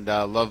and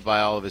loved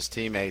by all of his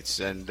teammates,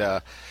 and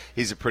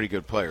he's a pretty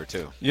good player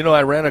too.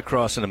 I ran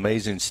across an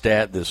amazing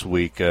stat this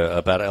week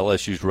about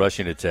LSU's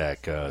rushing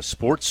attack.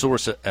 Sports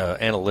Source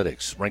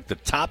Analytics ranked the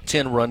top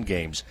 10 run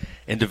games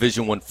in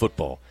Division I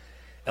football.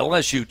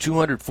 LSU,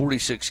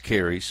 246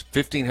 carries,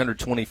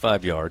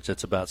 1,525 yards.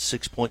 That's about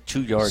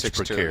 6.2 yards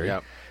per carry.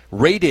 Yep.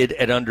 Rated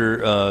at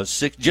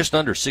just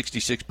under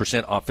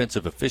 66%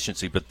 offensive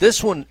efficiency. But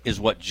this one is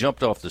what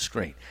jumped off the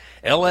screen.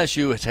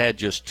 LSU has had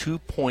just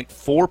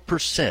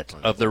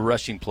 2.4% of their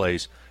rushing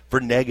plays for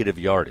negative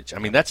yardage. I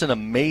mean, that's an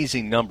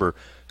amazing number.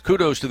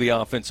 Kudos to the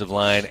offensive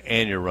line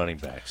and your running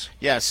backs.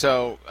 Yeah,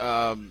 so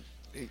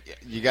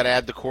you got to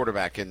add the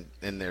quarterback in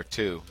there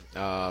too.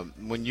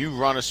 When you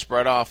run a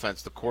spread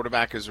offense, the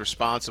quarterback is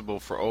responsible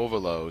for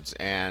overloads,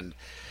 and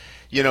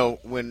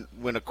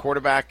when a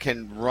quarterback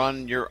can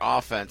run your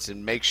offense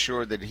and make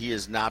sure that he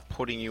is not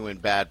putting you in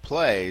bad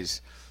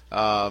plays,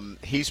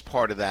 he's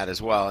part of that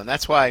as well. And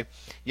that's why,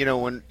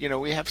 when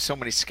we have so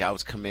many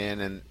scouts come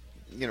in, and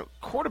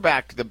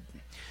quarterback, the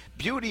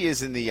beauty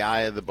is in the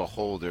eye of the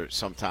beholder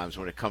sometimes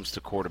when it comes to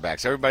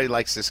quarterbacks. Everybody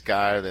likes this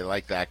guy or they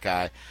like that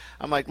guy.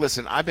 I'm like,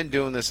 listen, I've been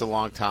doing this a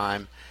long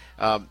time.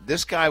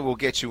 This guy will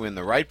get you in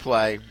the right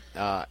play.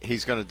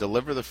 He's going to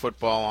deliver the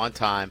football on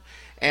time.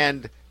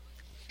 And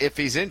if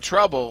he's in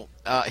trouble,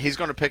 he's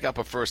going to pick up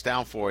a first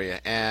down for you.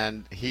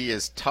 And he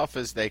is tough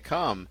as they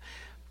come.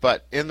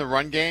 But in the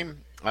run game,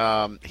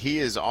 he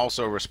is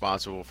also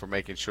responsible for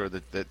making sure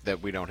that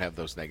we don't have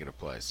those negative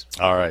plays.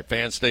 All right,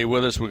 fans, stay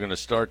with us. We're going to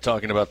start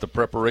talking about the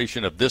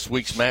preparation of this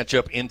week's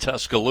matchup in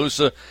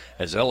Tuscaloosa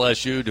as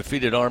LSU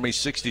defeated Army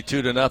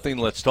 62-0.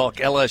 Let's talk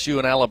LSU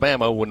and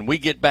Alabama when we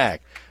get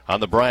back on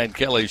the Brian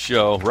Kelly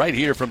Show right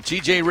here from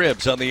TJ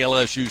Ribs on the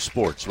LSU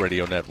Sports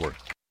Radio Network.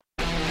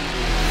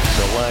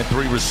 The line,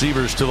 3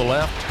 receivers to the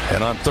left,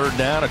 and on third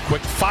down, a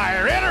quick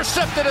fire,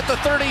 intercepted at the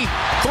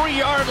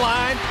 33-yard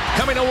line.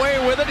 Coming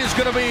away with it is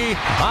going to be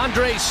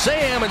Andre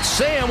Sam, and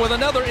Sam with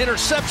another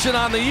interception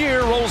on the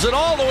year rolls it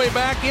all the way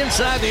back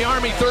inside the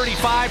Army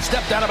 35,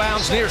 stepped out of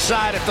bounds near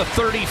side at the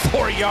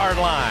 34-yard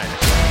line.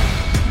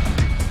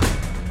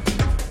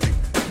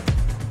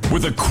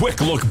 with a quick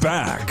look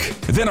back,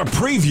 then a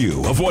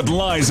preview of what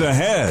lies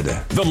ahead.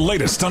 The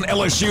latest on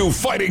LSU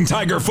Fighting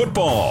Tiger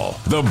football.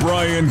 The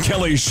Brian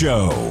Kelly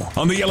Show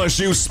on the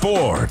LSU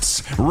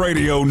Sports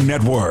Radio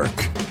Network.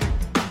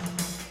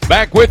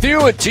 Back with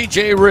you at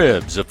TJ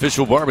Ribs,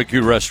 official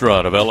barbecue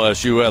restaurant of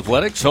LSU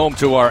Athletics, home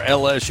to our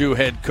LSU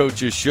head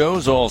coaches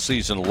shows all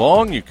season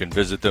long. You can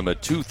visit them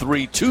at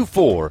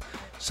 2324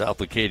 South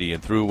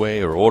Acadian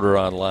Thruway or order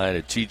online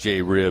at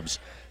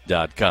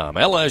tjribs.com.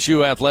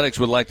 LSU Athletics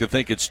would like to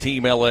thank its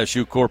Team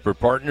LSU corporate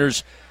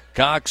partners,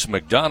 Cox,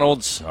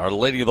 McDonald's, Our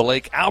Lady of the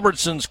Lake,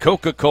 Albertsons,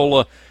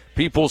 Coca-Cola,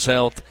 People's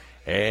Health,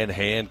 and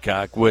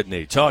Hancock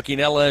Whitney. Talking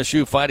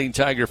LSU Fighting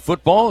Tiger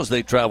football as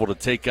they travel to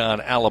take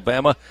on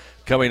Alabama.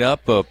 Coming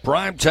up, a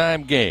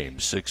primetime game,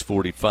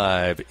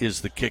 6:45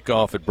 is the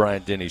kickoff at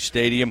Bryant-Denny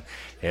Stadium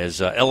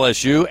as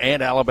LSU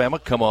and Alabama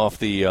come off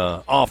the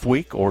off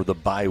week or the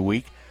bye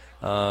week.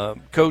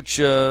 Coach,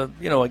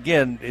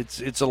 again,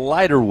 it's a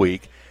lighter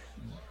week.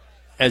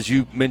 As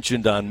you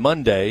mentioned on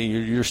Monday,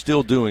 you're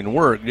still doing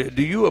work.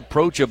 Do you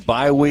approach a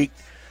bye week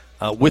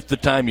with the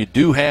time you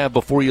do have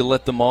before you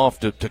let them off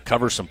to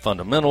cover some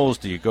fundamentals?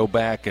 Do you go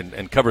back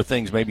and cover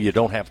things maybe you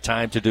don't have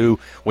time to do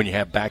when you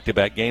have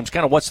back-to-back games?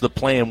 Kind of what's the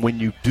plan when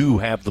you do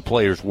have the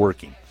players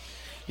working?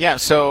 Yeah,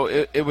 so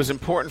it was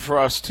important for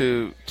us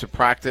to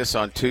practice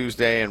on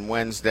Tuesday and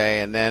Wednesday,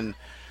 and then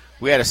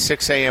we had a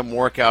 6 a.m.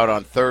 workout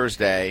on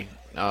Thursday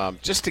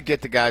just to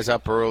get the guys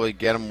up early,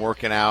 get them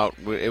working out.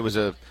 It was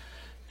a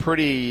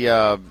pretty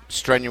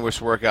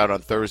strenuous workout on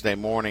Thursday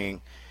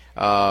morning.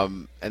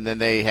 And then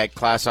they had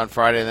class on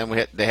Friday, and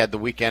then they had the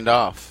weekend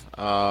off.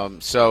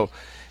 So,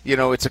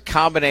 it's a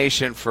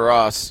combination for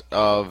us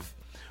of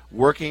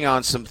working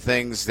on some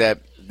things that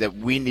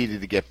we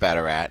needed to get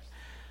better at.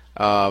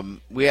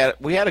 We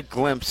had a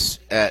glimpse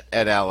at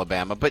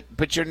Alabama,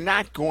 but you're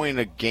not going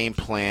to game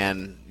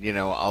plan,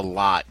 a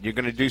lot. You're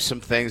going to do some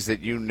things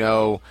that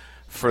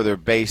for their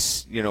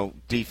base,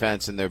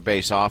 defense and their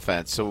base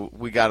offense. So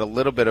we got a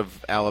little bit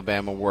of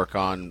Alabama work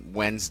on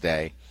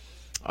Wednesday.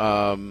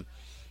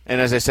 And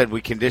as I said,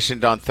 we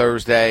conditioned on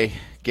Thursday,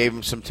 gave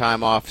them some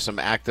time off, some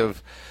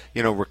active,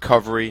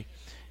 recovery,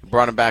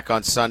 brought them back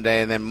on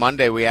Sunday, and then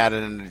Monday we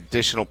added an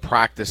additional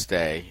practice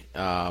day.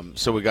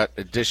 So we got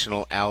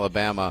additional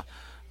Alabama,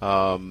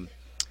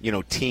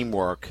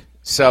 teamwork.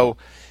 So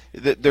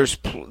there's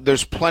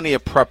plenty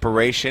of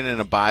preparation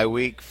in a bye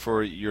week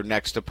for your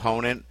next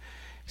opponent.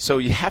 So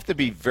you have to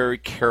be very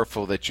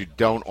careful that you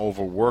don't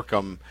overwork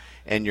them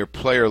and your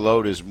player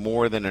load is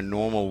more than a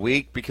normal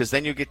week, because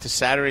then you get to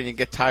Saturday and you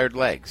get tired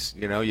legs.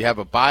 You have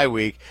a bye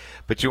week,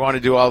 but you want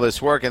to do all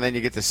this work, and then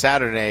you get to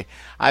Saturday.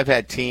 I've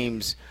had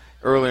teams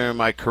earlier in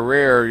my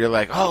career, you're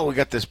like, oh, we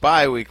got this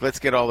bye week, let's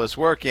get all this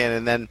work in,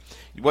 and then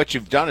what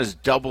you've done is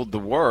doubled the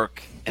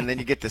work, and then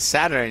you get to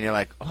Saturday and you're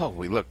like, oh,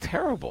 we look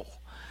terrible.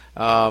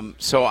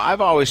 So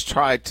I've always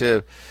tried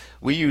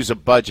we use a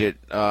budget,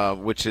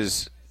 which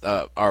is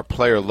our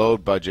player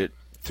load budget,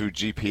 through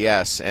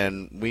GPS,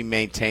 and we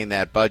maintain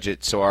that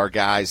budget so our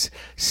guys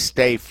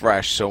stay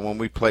fresh. So when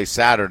we play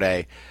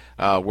Saturday,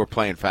 we're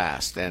playing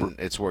fast, and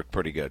it's worked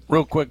pretty good.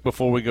 Real quick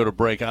before we go to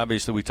break,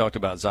 obviously we talked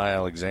about Zy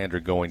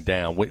Alexander going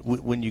down.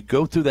 When you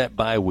go through that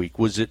bye week,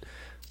 was it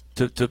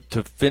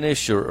to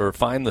finish or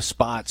find the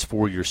spots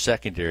for your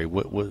secondary?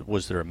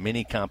 Was there a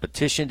mini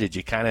competition? Did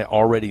you kind of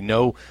already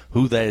know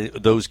who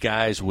those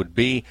guys would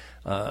be?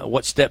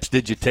 What steps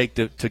did you take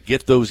to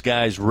get those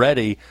guys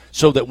ready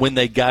so that when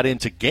they got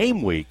into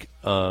game week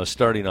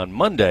starting on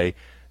Monday,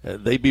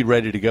 they'd be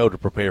ready to go to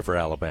prepare for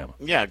Alabama?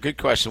 Yeah, good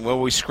question.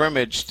 Well, we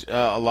scrimmaged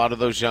a lot of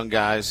those young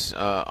guys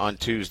on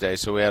Tuesday,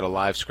 so we had a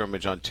live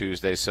scrimmage on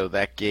Tuesday, so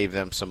that gave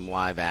them some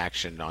live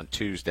action on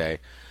Tuesday.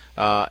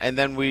 And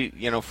then we,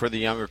 for the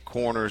younger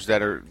corners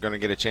that are going to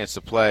get a chance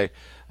to play,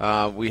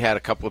 we had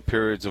a couple of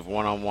periods of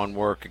one-on-one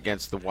work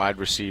against the wide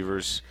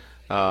receivers.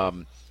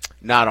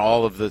 Not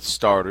all of the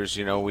starters,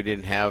 we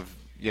didn't have,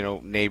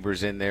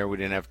 Neighbors in there. We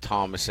didn't have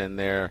Thomas in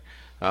there.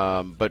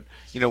 But,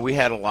 we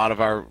had a lot of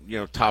our,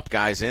 top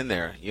guys in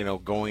there,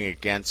 going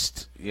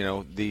against,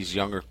 these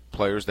younger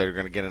players that are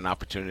going to get an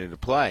opportunity to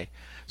play.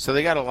 So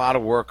they got a lot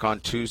of work on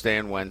Tuesday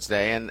and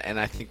Wednesday, and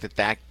I think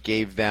that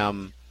gave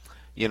them,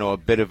 a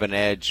bit of an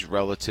edge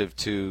relative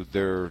to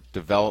their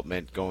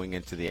development going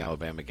into the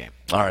Alabama game.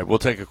 All right, we'll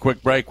take a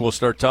quick break. We'll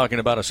start talking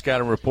about a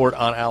scouting report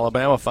on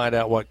Alabama, find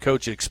out what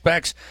Coach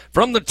expects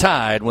from the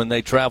Tide when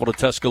they travel to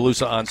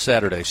Tuscaloosa on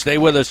Saturday. Stay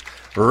with us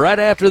right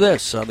after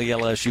this on the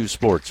LSU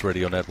Sports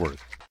Radio Network.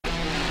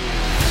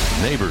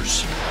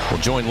 Neighbors will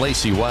join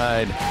Lacey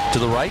wide to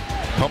the right.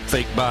 Pump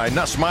fake by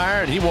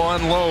Nussmeier, and he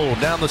won low.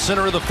 Down the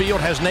center of the field,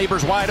 has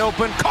Neighbors wide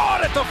open.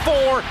 Caught at the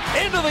 4,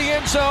 into the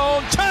end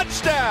zone.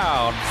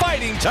 Touchdown,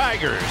 Fighting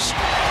Tigers.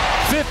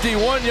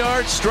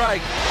 51-yard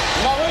strike.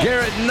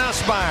 Garrett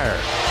Nussmeier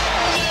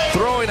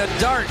throwing a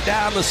dart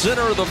down the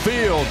center of the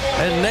field,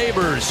 and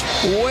Neighbors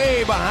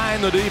way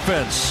behind the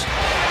defense.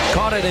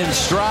 Caught it in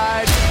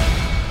stride.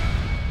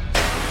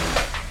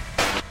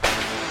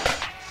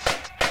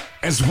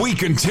 as we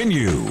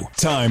continue.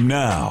 Time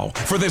now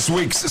for this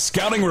week's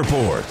scouting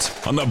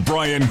report on the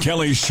Brian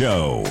Kelly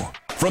Show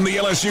from the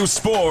LSU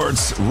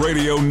Sports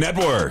Radio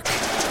Network.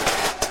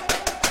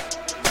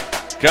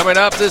 Coming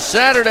up this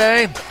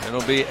Saturday,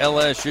 it'll be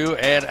LSU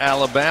and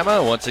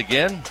Alabama. Once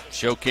again,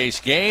 showcase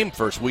game,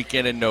 first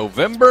weekend in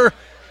November,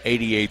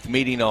 88th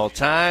meeting all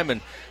time. And,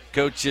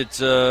 Coach, it's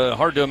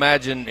hard to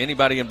imagine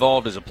anybody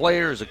involved as a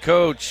player, as a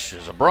coach,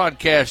 as a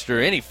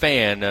broadcaster, any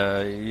fan.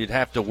 You'd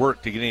have to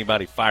work to get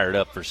anybody fired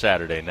up for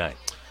Saturday night.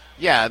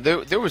 Yeah,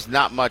 there was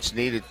not much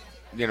needed,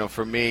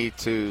 for me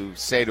to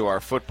say to our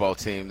football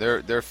team.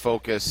 Their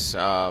focus,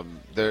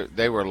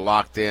 they were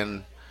locked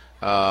in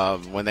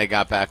when they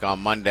got back on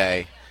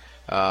Monday.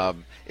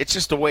 It's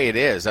just the way it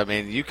is. I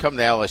mean, you come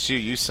to LSU,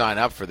 you sign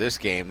up for this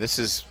game. This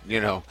is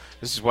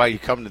why you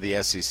come to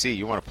the SEC.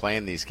 You want to play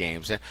in these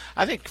games. And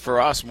I think for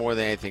us, more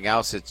than anything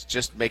else, it's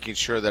just making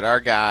sure that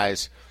our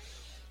guys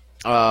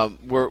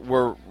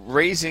were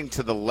raising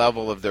to the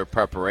level of their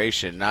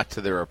preparation, not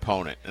to their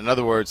opponent. In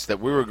other words, that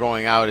we were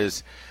going out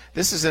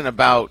this isn't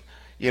about,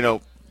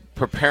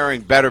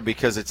 preparing better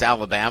because it's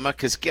Alabama.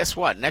 Because guess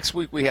what? Next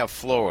week we have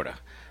Florida.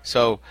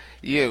 So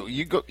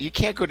you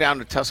can't go down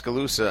to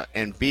Tuscaloosa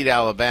and beat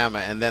Alabama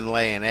and then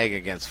lay an egg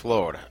against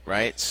Florida,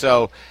 right?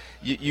 So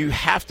you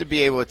have to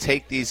be able to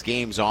take these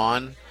games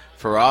on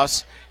for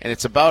us, and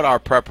it's about our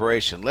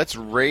preparation. Let's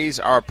raise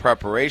our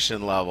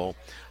preparation level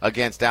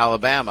against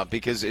Alabama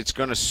because it's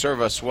going to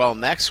serve us well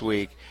next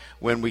week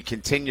when we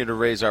continue to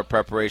raise our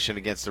preparation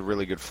against a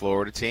really good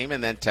Florida team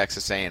and then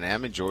Texas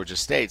A&M and Georgia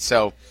State.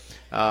 So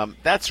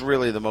that's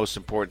really the most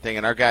important thing,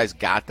 and our guys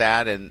got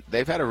that, and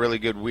they've had a really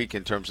good week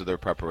in terms of their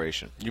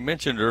preparation. You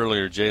mentioned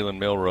earlier Jalen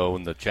Milroe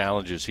and the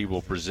challenges he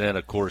will present.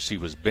 Of course, he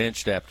was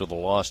benched after the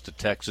loss to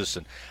Texas,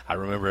 and I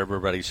remember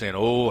everybody saying,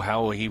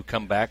 how will he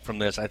come back from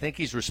this? I think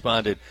he's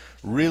responded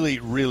really,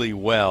 really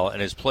well and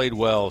has played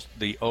well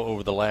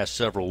over the last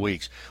several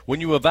weeks.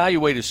 When you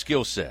evaluate his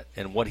skill set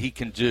and what he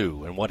can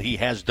do and what he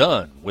has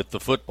done with the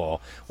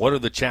football, what are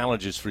the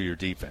challenges for your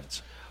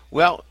defense?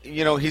 Well,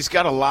 he's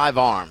got a live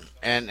arm,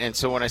 and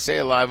so when I say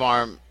a live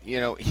arm,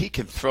 he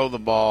can throw the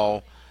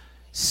ball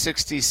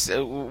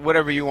 60,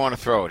 whatever you want to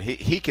throw it.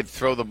 He could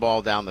throw the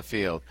ball down the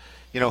field.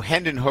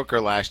 Hendon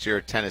Hooker last year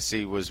at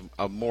Tennessee was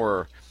a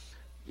more,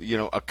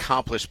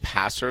 accomplished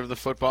passer of the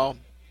football,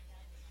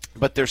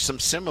 but there's some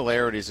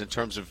similarities in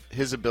terms of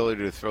his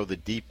ability to throw the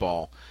deep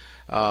ball.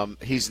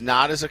 He's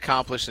not as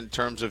accomplished in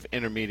terms of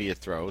intermediate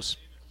throws,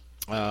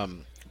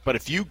 but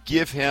if you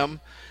give him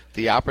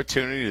the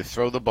opportunity to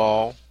throw the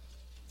ball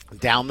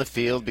down the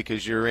field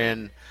because you're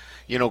in,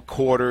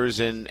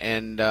 quarters and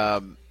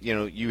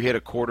you hit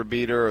a quarter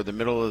beater or the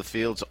middle of the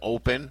field's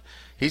open,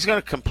 he's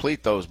going to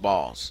complete those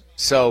balls.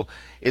 So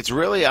it's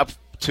really up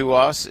to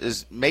us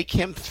is make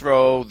him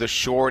throw the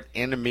short,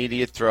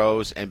 intermediate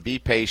throws and be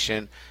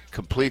patient,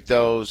 complete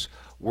those,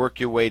 work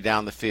your way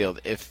down the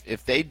field.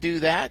 If they do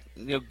that,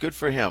 good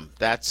for him.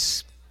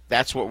 That's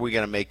what we're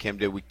going to make him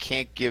do. We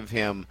can't give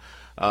him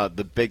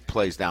the big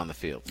plays down the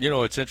field.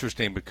 It's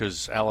interesting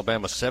because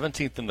Alabama's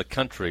 17th in the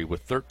country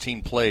with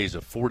 13 plays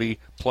of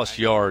 40-plus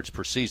yards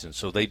per season.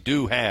 So they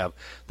do have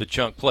the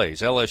chunk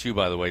plays. LSU,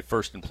 by the way,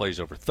 first in plays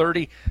over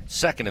 30,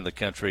 second in the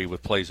country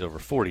with plays over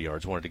 40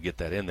 yards. Wanted to get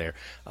that in there.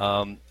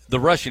 The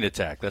rushing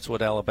attack, that's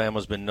what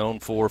Alabama's been known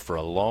for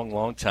a long,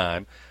 long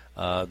time.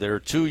 There are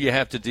two you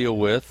have to deal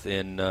with,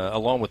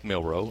 along with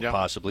Milroe,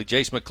 possibly,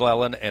 Jace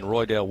McClellan and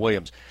Roydell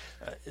Williams.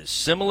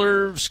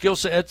 Similar skill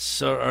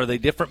sets? Are they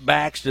different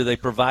backs? Do they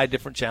provide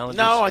different challenges?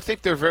 No, I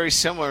think they're very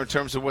similar in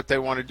terms of what they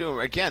want to do.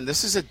 Again,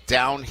 this is a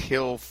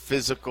downhill,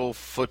 physical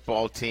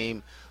football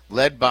team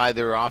led by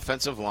their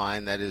offensive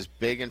line that is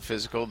big and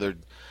physical.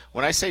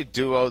 When I say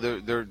duo,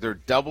 they're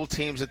double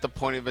teams at the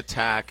point of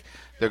attack.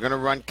 They're going to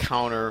run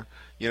counter.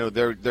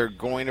 They're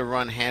going to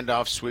run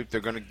handoff sweep.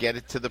 They're going to get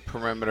it to the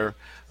perimeter.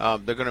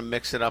 They're going to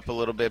mix it up a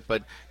little bit.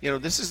 But,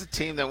 this is a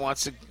team that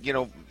wants to,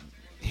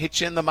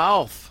 hit you in the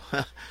mouth.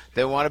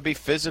 They want to be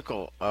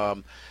physical.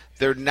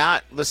 They're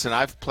not – listen,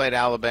 I've played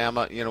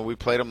Alabama. We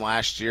played them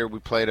last year. I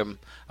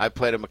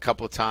played them a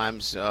couple of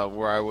times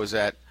where I was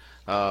at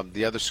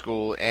the other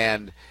school,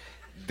 and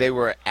they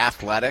were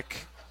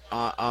athletic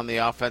on the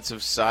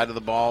offensive side of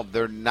the ball.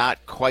 They're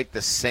not quite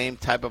the same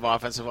type of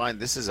offensive line.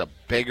 This is a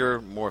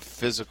bigger, more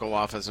physical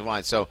offensive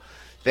line. So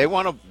they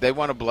want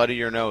to bloody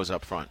your nose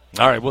up front.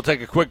 All right, we'll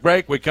take a quick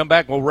break. We come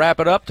back, we'll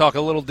wrap it up, talk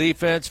a little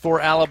defense for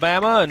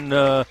Alabama, and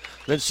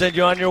then send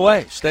you on your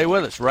way. Stay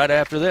with us right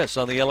after this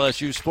on the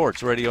LSU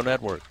Sports Radio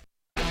Network.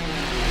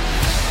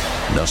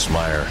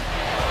 Nussmeier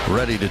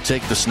ready to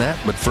take the snap,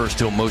 but first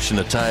he'll motion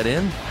a tight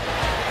end.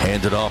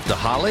 Hand it off to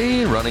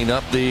Holly, running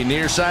up the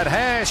near side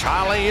hash.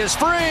 Holly is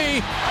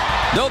free.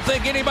 Don't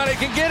think anybody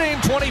can get him.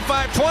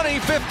 25-20,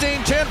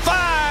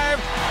 15-10-5.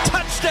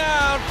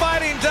 Touchdown,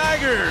 Fighting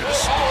Tigers.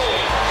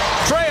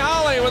 Trey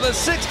Holly with a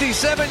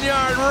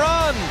 67-yard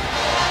run.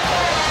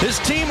 His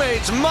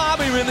teammates mob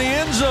him in the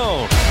end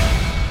zone.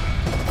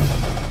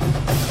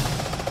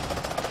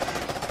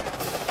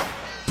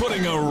 Put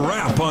Putting a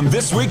wrap on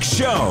this week's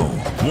show.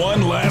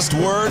 One last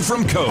word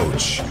from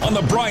Coach on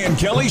the Brian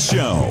Kelly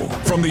Show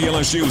from the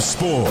LSU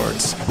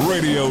Sports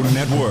Radio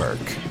Network.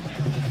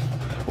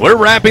 We're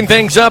wrapping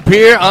things up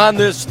here on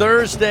this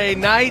Thursday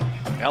night.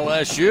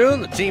 LSU,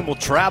 the team will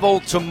travel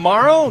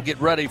tomorrow. Get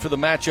ready for the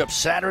matchup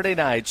Saturday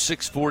night,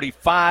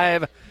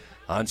 6:45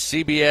 on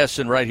CBS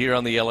and right here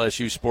on the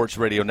LSU Sports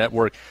Radio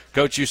Network.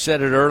 Coach, you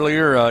said it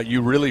earlier.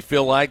 You really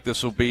feel like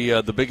this will be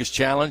the biggest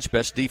challenge,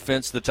 best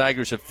defense the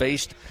Tigers have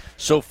faced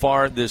so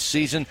far this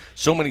season.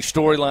 So many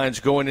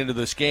storylines going into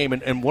this game.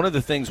 And one of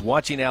the things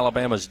watching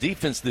Alabama's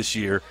defense this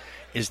year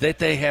is that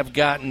they have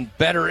gotten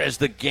better as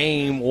the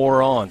game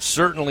wore on,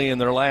 certainly in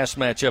their last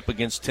matchup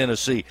against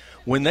Tennessee.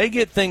 When they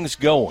get things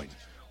going,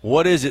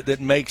 what is it that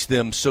makes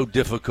them so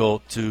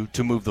difficult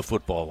to move the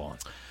football on?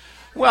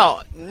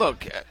 Well,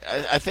 look,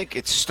 I think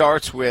it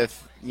starts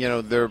with,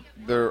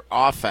 their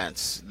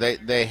offense.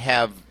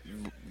 They're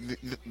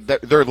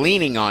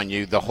leaning on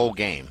you the whole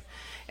game.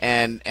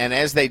 And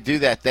as they do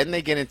that, then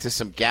they get into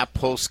some gap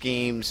pull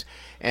schemes,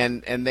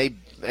 and they,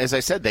 as I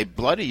said, they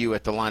bloody you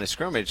at the line of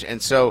scrimmage.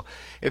 And so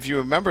if you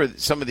remember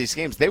some of these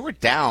games, they were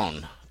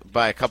down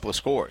by a couple of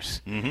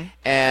scores. Mm-hmm.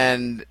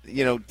 And,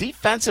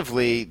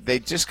 defensively, they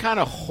just kind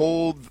of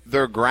hold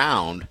their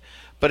ground.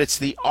 But it's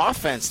the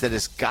offense that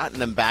has gotten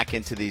them back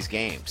into these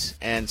games.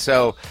 And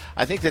so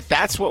I think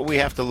that's what we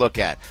have to look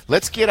at.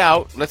 Let's get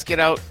out,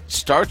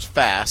 start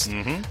fast.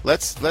 Mm-hmm.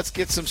 Let's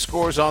get some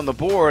scores on the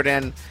board.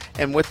 And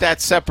with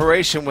that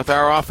separation with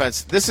our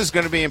offense, this is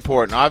going to be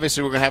important.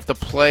 Obviously, we're going to have to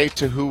play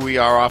to who we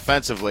are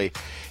offensively.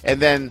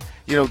 And then,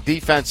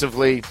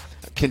 defensively,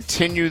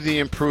 continue the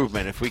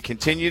improvement. If we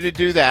continue to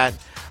do that,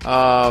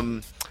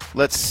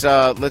 let's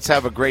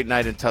have a great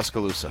night in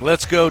Tuscaloosa.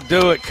 Let's go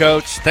do it,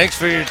 Coach. Thanks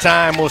for your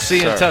time. We'll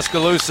see you in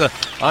Tuscaloosa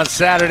on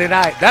Saturday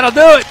night. That'll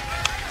do it.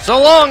 So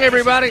long,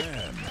 everybody.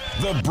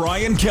 The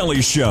Brian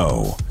Kelly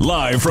Show,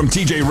 live from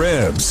TJ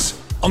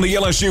Ribs on the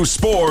LSU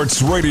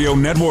Sports Radio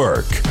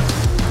Network.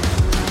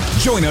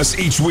 Join us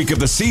each week of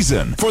the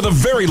season for the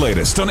very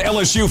latest on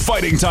LSU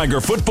Fighting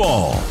Tiger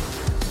football.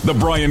 The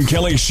Brian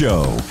Kelly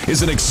Show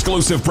is an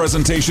exclusive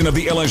presentation of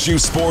the LSU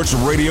Sports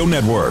Radio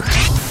Network,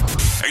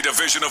 a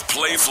division of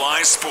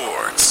Playfly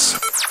Sports.